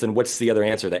have this, then what's the other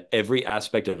answer? That every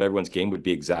aspect of everyone's game would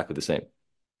be exactly the same.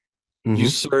 You Mm-hmm.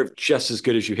 serve just as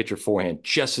good as you hit your forehand,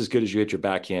 just as good as you hit your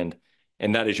backhand,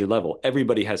 and that is your level.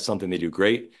 Everybody has something they do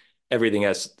great. Everything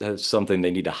has something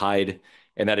they need to hide,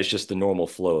 and that is just the normal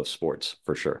flow of sports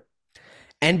for sure.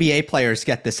 NBA players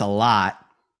get this a lot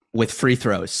with free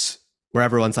throws, where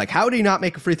everyone's like, "How do you not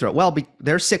make a free throw?" Well,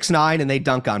 they're 6'9" and they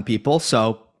dunk on people,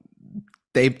 so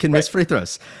they can Right. miss free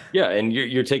throws. Yeah, and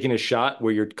you're taking a shot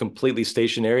where you're completely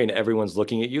stationary and everyone's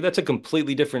looking at you. That's a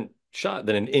completely different shot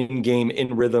than an in-game,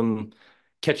 in rhythm,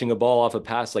 catching a ball off a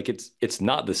pass. Like it's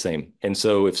not the same. And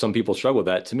so if some people struggle with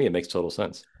that, to me, it makes total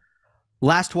sense.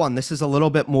 Last one. This is a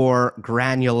little bit more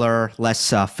granular,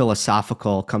 less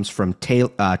philosophical. Comes from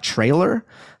Trailer.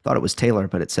 Thought it was Taylor,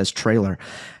 but it says Trailer.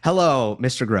 Hello,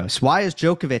 Mr. Gross. Why has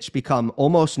Djokovic become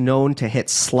almost known to hit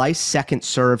slice second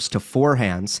serves to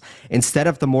forehands instead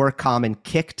of the more common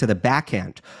kick to the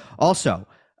backhand? Also,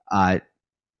 uh,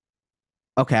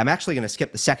 okay, I'm actually going to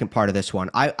skip the second part of this one.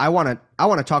 I want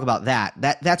to talk about that.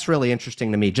 That's really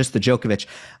interesting to me. Just the Djokovic.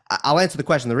 I'll answer the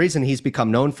question. The reason he's become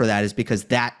known for that is because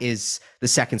that is the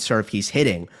second serve he's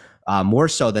hitting more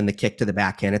so than the kick to the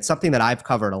backhand. It's something that I've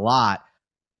covered a lot.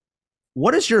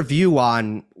 What is your view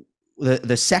on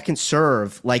the second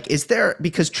serve? Like, is there,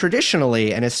 because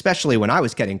traditionally, and especially when I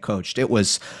was getting coached, it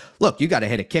was, look, you got to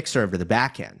hit a kick serve to the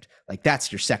backhand. Like,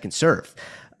 that's your second serve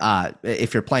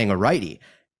if you're playing a righty.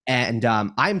 And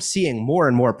I'm seeing more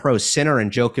and more pros. Sinner and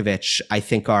Djokovic, I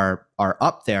think, are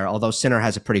up there. Although Sinner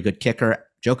has a pretty good kicker,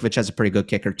 Djokovic has a pretty good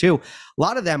kicker too. A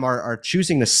lot of them are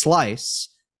choosing to slice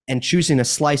and choosing to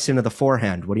slice into the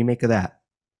forehand. What do you make of that?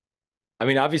 I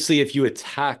mean, obviously, if you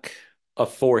attack a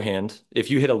forehand,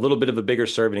 if you hit a little bit of a bigger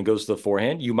serve and it goes to the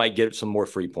forehand, you might get some more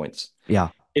free points. Yeah.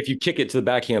 If you kick it to the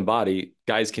backhand body,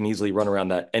 guys can easily run around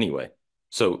that anyway.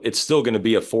 So it's still going to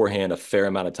be a forehand a fair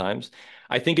amount of times.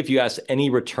 I think if you ask any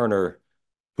returner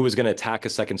who was going to attack a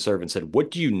second serve and said, what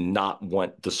do you not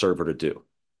want the server to do?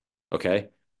 Okay.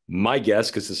 My guess,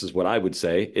 because this is what I would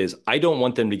say, is I don't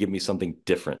want them to give me something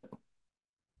different.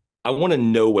 I want to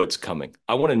know what's coming.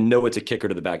 I want to know it's a kicker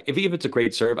to the back. If even if it's a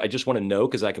great serve, I just want to know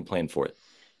because I can plan for it.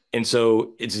 And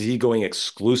so is he going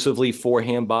exclusively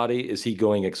forehand body? Is he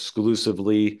going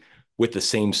exclusively with the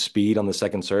same speed on the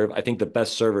second serve? I think the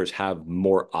best servers have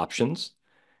more options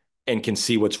and can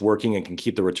see what's working and can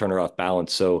keep the returner off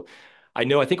balance. So I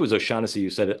know, I think it was O'Shaughnessy who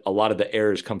said a lot of the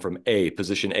errors come from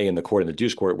position A in the court, in the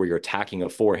deuce court, where you're attacking a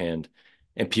forehand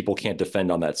and people can't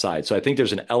defend on that side. So I think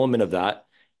there's an element of that.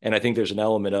 And I think there's an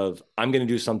element of, I'm going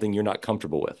to do something you're not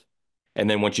comfortable with. And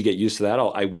then once you get used to that,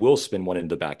 I will spin one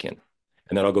into the backhand.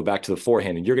 And then I'll go back to the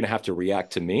forehand. And you're going to have to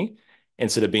react to me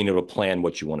instead of being able to plan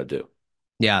what you want to do.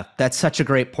 Yeah, that's such a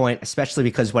great point, especially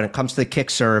because when it comes to the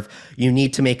kick serve, you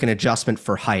need to make an adjustment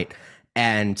for height.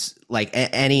 And like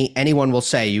anyone will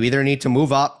say, you either need to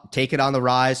move up, take it on the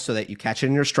rise so that you catch it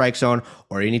in your strike zone,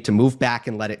 or you need to move back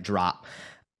and let it drop.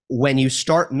 When you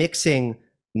start mixing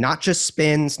not just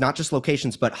spins, not just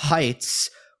locations, but heights,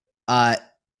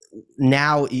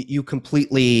 now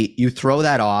you throw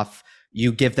that off.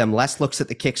 You give them less looks at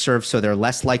the kick serve, so they're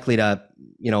less likely to,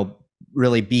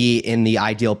 really be in the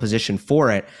ideal position for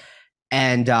it.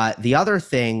 And the other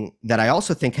thing that I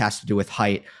also think has to do with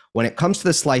height, when it comes to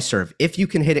the slice serve, if you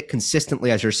can hit it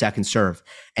consistently as your second serve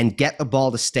and get the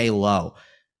ball to stay low,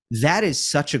 that is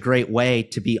such a great way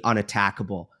to be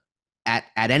unattackable at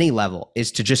any level,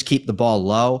 is to just keep the ball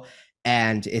low.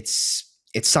 And it's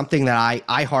something that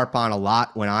I harp on a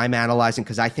lot when I'm analyzing,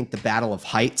 because I think the battle of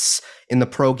heights in the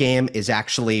pro game is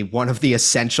actually one of the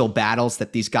essential battles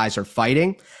that these guys are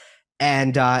fighting.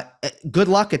 And good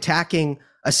luck attacking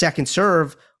a second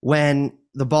serve when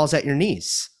the ball's at your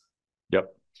knees.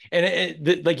 Yep.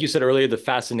 And like you said earlier, the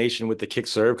fascination with the kick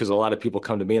serve, because a lot of people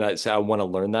come to me and I say, I want to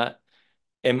learn that.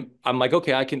 And I'm like,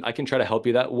 okay, I can try to help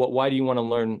you why do you want to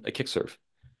learn a kick serve?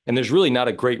 And there's really not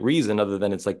a great reason other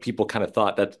than it's like people kind of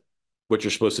thought that what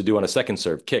you're supposed to do on a second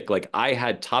serve, kick. Like I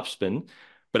had topspin,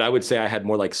 but I would say I had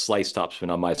more like slice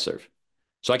topspin on my serve.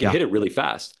 So I can Yeah. hit it really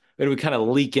fast. And it would kind of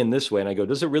leak in this way. And I go,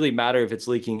 does it really matter if it's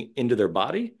leaking into their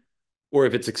body or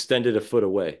if it's extended a foot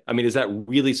away? I mean, is that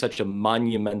really such a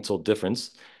monumental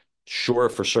difference? Sure,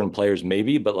 for certain players,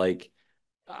 maybe, but like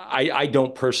I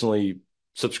don't personally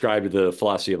subscribe to the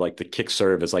philosophy of like the kick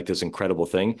serve is like this incredible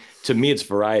thing. To me, it's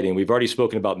variety. And we've already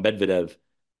spoken about Medvedev.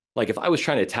 Like if I was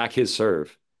trying to attack his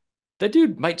serve, that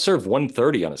dude might serve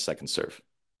 130 on a second serve.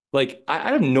 Like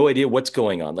I have no idea what's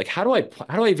going on. Like how do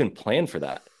I even plan for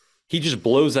that? He just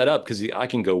blows that up because I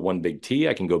can go one big T,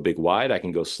 I can go big wide, I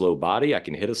can go slow body, I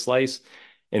can hit a slice.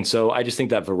 And so I just think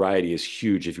that variety is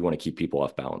huge if you want to keep people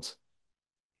off balance.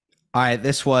 All right,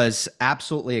 this was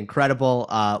absolutely incredible.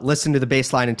 Listen to the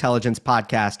Baseline Intelligence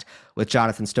podcast with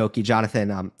Jonathan Stokke.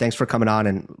 Jonathan, thanks for coming on,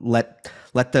 and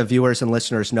let the viewers and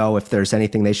listeners know if there's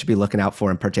anything they should be looking out for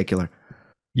in particular.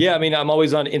 Yeah, I mean, I'm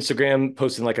always on Instagram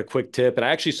posting like a quick tip, and I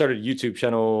actually started a YouTube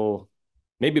channel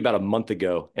maybe about a month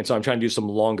ago. And so I'm trying to do some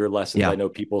longer lessons. Yeah, I know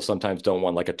people sometimes don't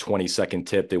want like a 20-second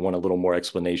tip. They want a little more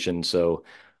explanation. So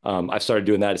I've started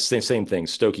doing that. It's the same thing,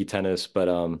 Stokke tennis, but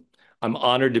I'm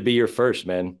honored to be your first,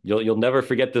 man. You'll never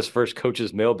forget this first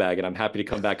coach's mailbag, and I'm happy to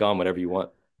come back on whenever you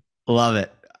want. love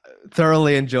it.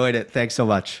 Thoroughly enjoyed it. Thanks so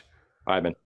much. All right, man.